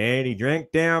 and he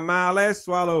drank down my last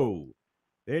swallow.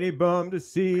 Then he bummed a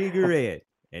cigarette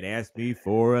and asked me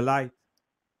for a light.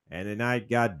 And the night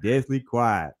got deathly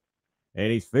quiet,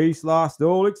 and his face lost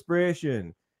all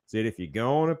expression. Said, if you're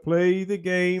gonna play the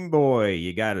game, boy,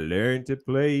 you gotta learn to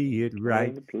play it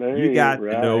right. You got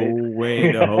to know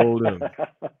when to hold 'em,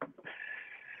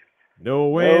 know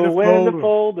when to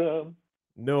fold 'em,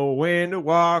 know when to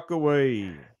walk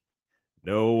away,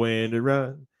 know when to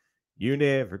run. You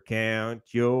never count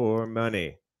your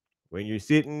money. When you're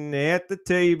sitting at the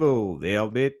table,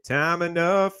 there'll be time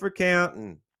enough for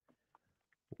counting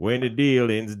when the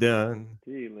dealing's done.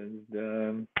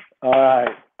 All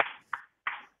right.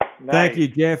 Nice. Thank you,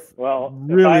 Jeff. Well,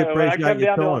 really appreciate when I come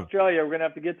down time. to Australia, we're gonna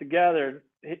have to get together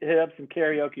and hit up some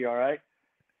karaoke. All right.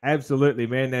 Absolutely,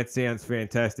 man. That sounds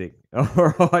fantastic.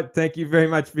 All right. Thank you very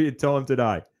much for your time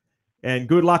today, and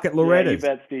good luck at Loretta. Yeah, you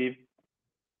bet, Steve.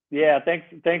 Yeah, thanks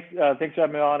for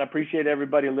having me on. I appreciate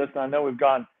everybody listening. I know we've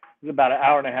gone about an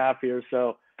hour and a half here,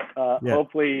 so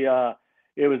hopefully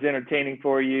it was entertaining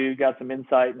for you, got some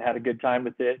insight, and had a good time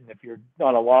with it. And if you're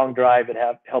on a long drive, it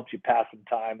helps you pass some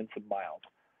time and some miles.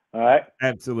 All right.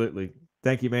 Absolutely.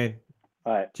 Thank you, man.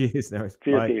 All right. Cheers. See you,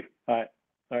 Steve. All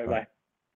right. Bye.